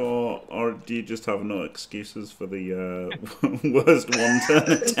life, or do you just have no excuses for the worst one-turn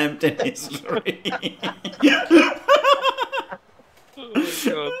attempt in history? Oh my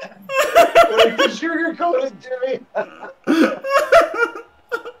god. Wait, the sugarcoated Jimmy.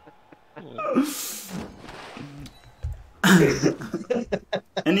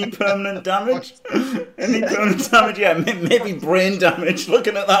 Any permanent damage? Any permanent damage? Yeah, maybe brain damage.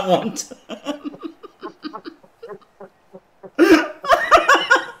 Looking at that one.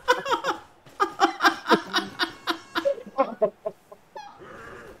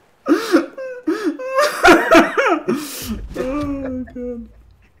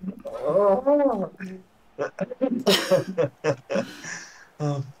 Oh god.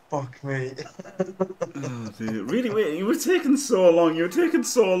 Oh fuck me. Oh, dude. Really, wait, you were taking so long. You were taking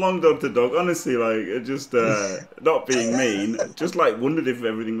so long, Dr. Dog. Honestly, like, it just, not being mean, just, like, wondered if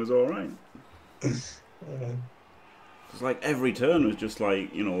everything was alright. It's like every turn was just,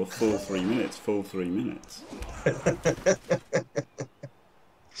 like, you know, a full 3 minutes, full 3 minutes.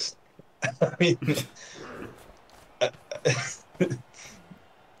 I mean,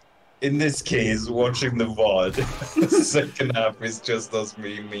 in this case, watching the VOD, the second half is just us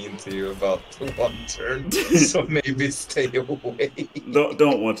being mean to you about the one turn. So maybe stay away.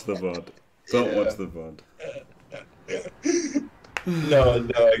 Don't watch the VOD. Don't Yeah. watch the VOD. No,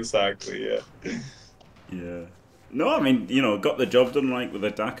 exactly, yeah. Yeah. No, I mean, you know, got the job done, like, with the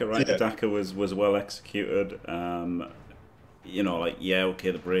Daka, right? Yeah. The Daka was well executed. You know, like, yeah,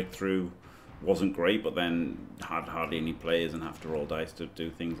 okay, the breakthrough wasn't great, but then had hardly any players and have to roll dice to do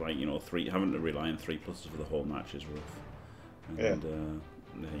things like, you know, having to rely on 3 pluses for the whole match is rough. And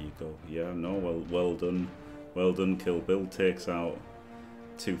there you go. Yeah, no, well done. Well done, Killbill. Takes out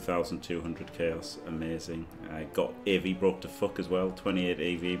 2,200 chaos. Amazing. Got AV broke to fuck as well. 28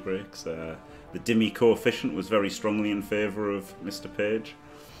 AV breaks. The Dimmy coefficient was very strongly in favour of MrPage.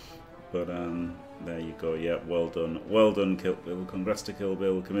 But there you go. Yeah, well done. Well done, Killbill. Congrats to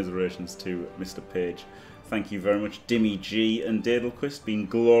Killbill. Commiserations to MrPage. Thank you very much, Dimmy G and Dadelquist. Been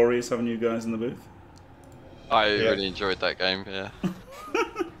glorious having you guys in the booth. I really enjoyed that game, yeah.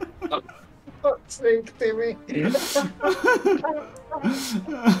 Thank Timmy.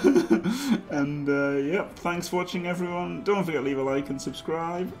 And yeah, thanks for watching, everyone. Don't forget to leave a like and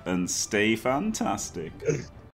subscribe, and stay fantastic.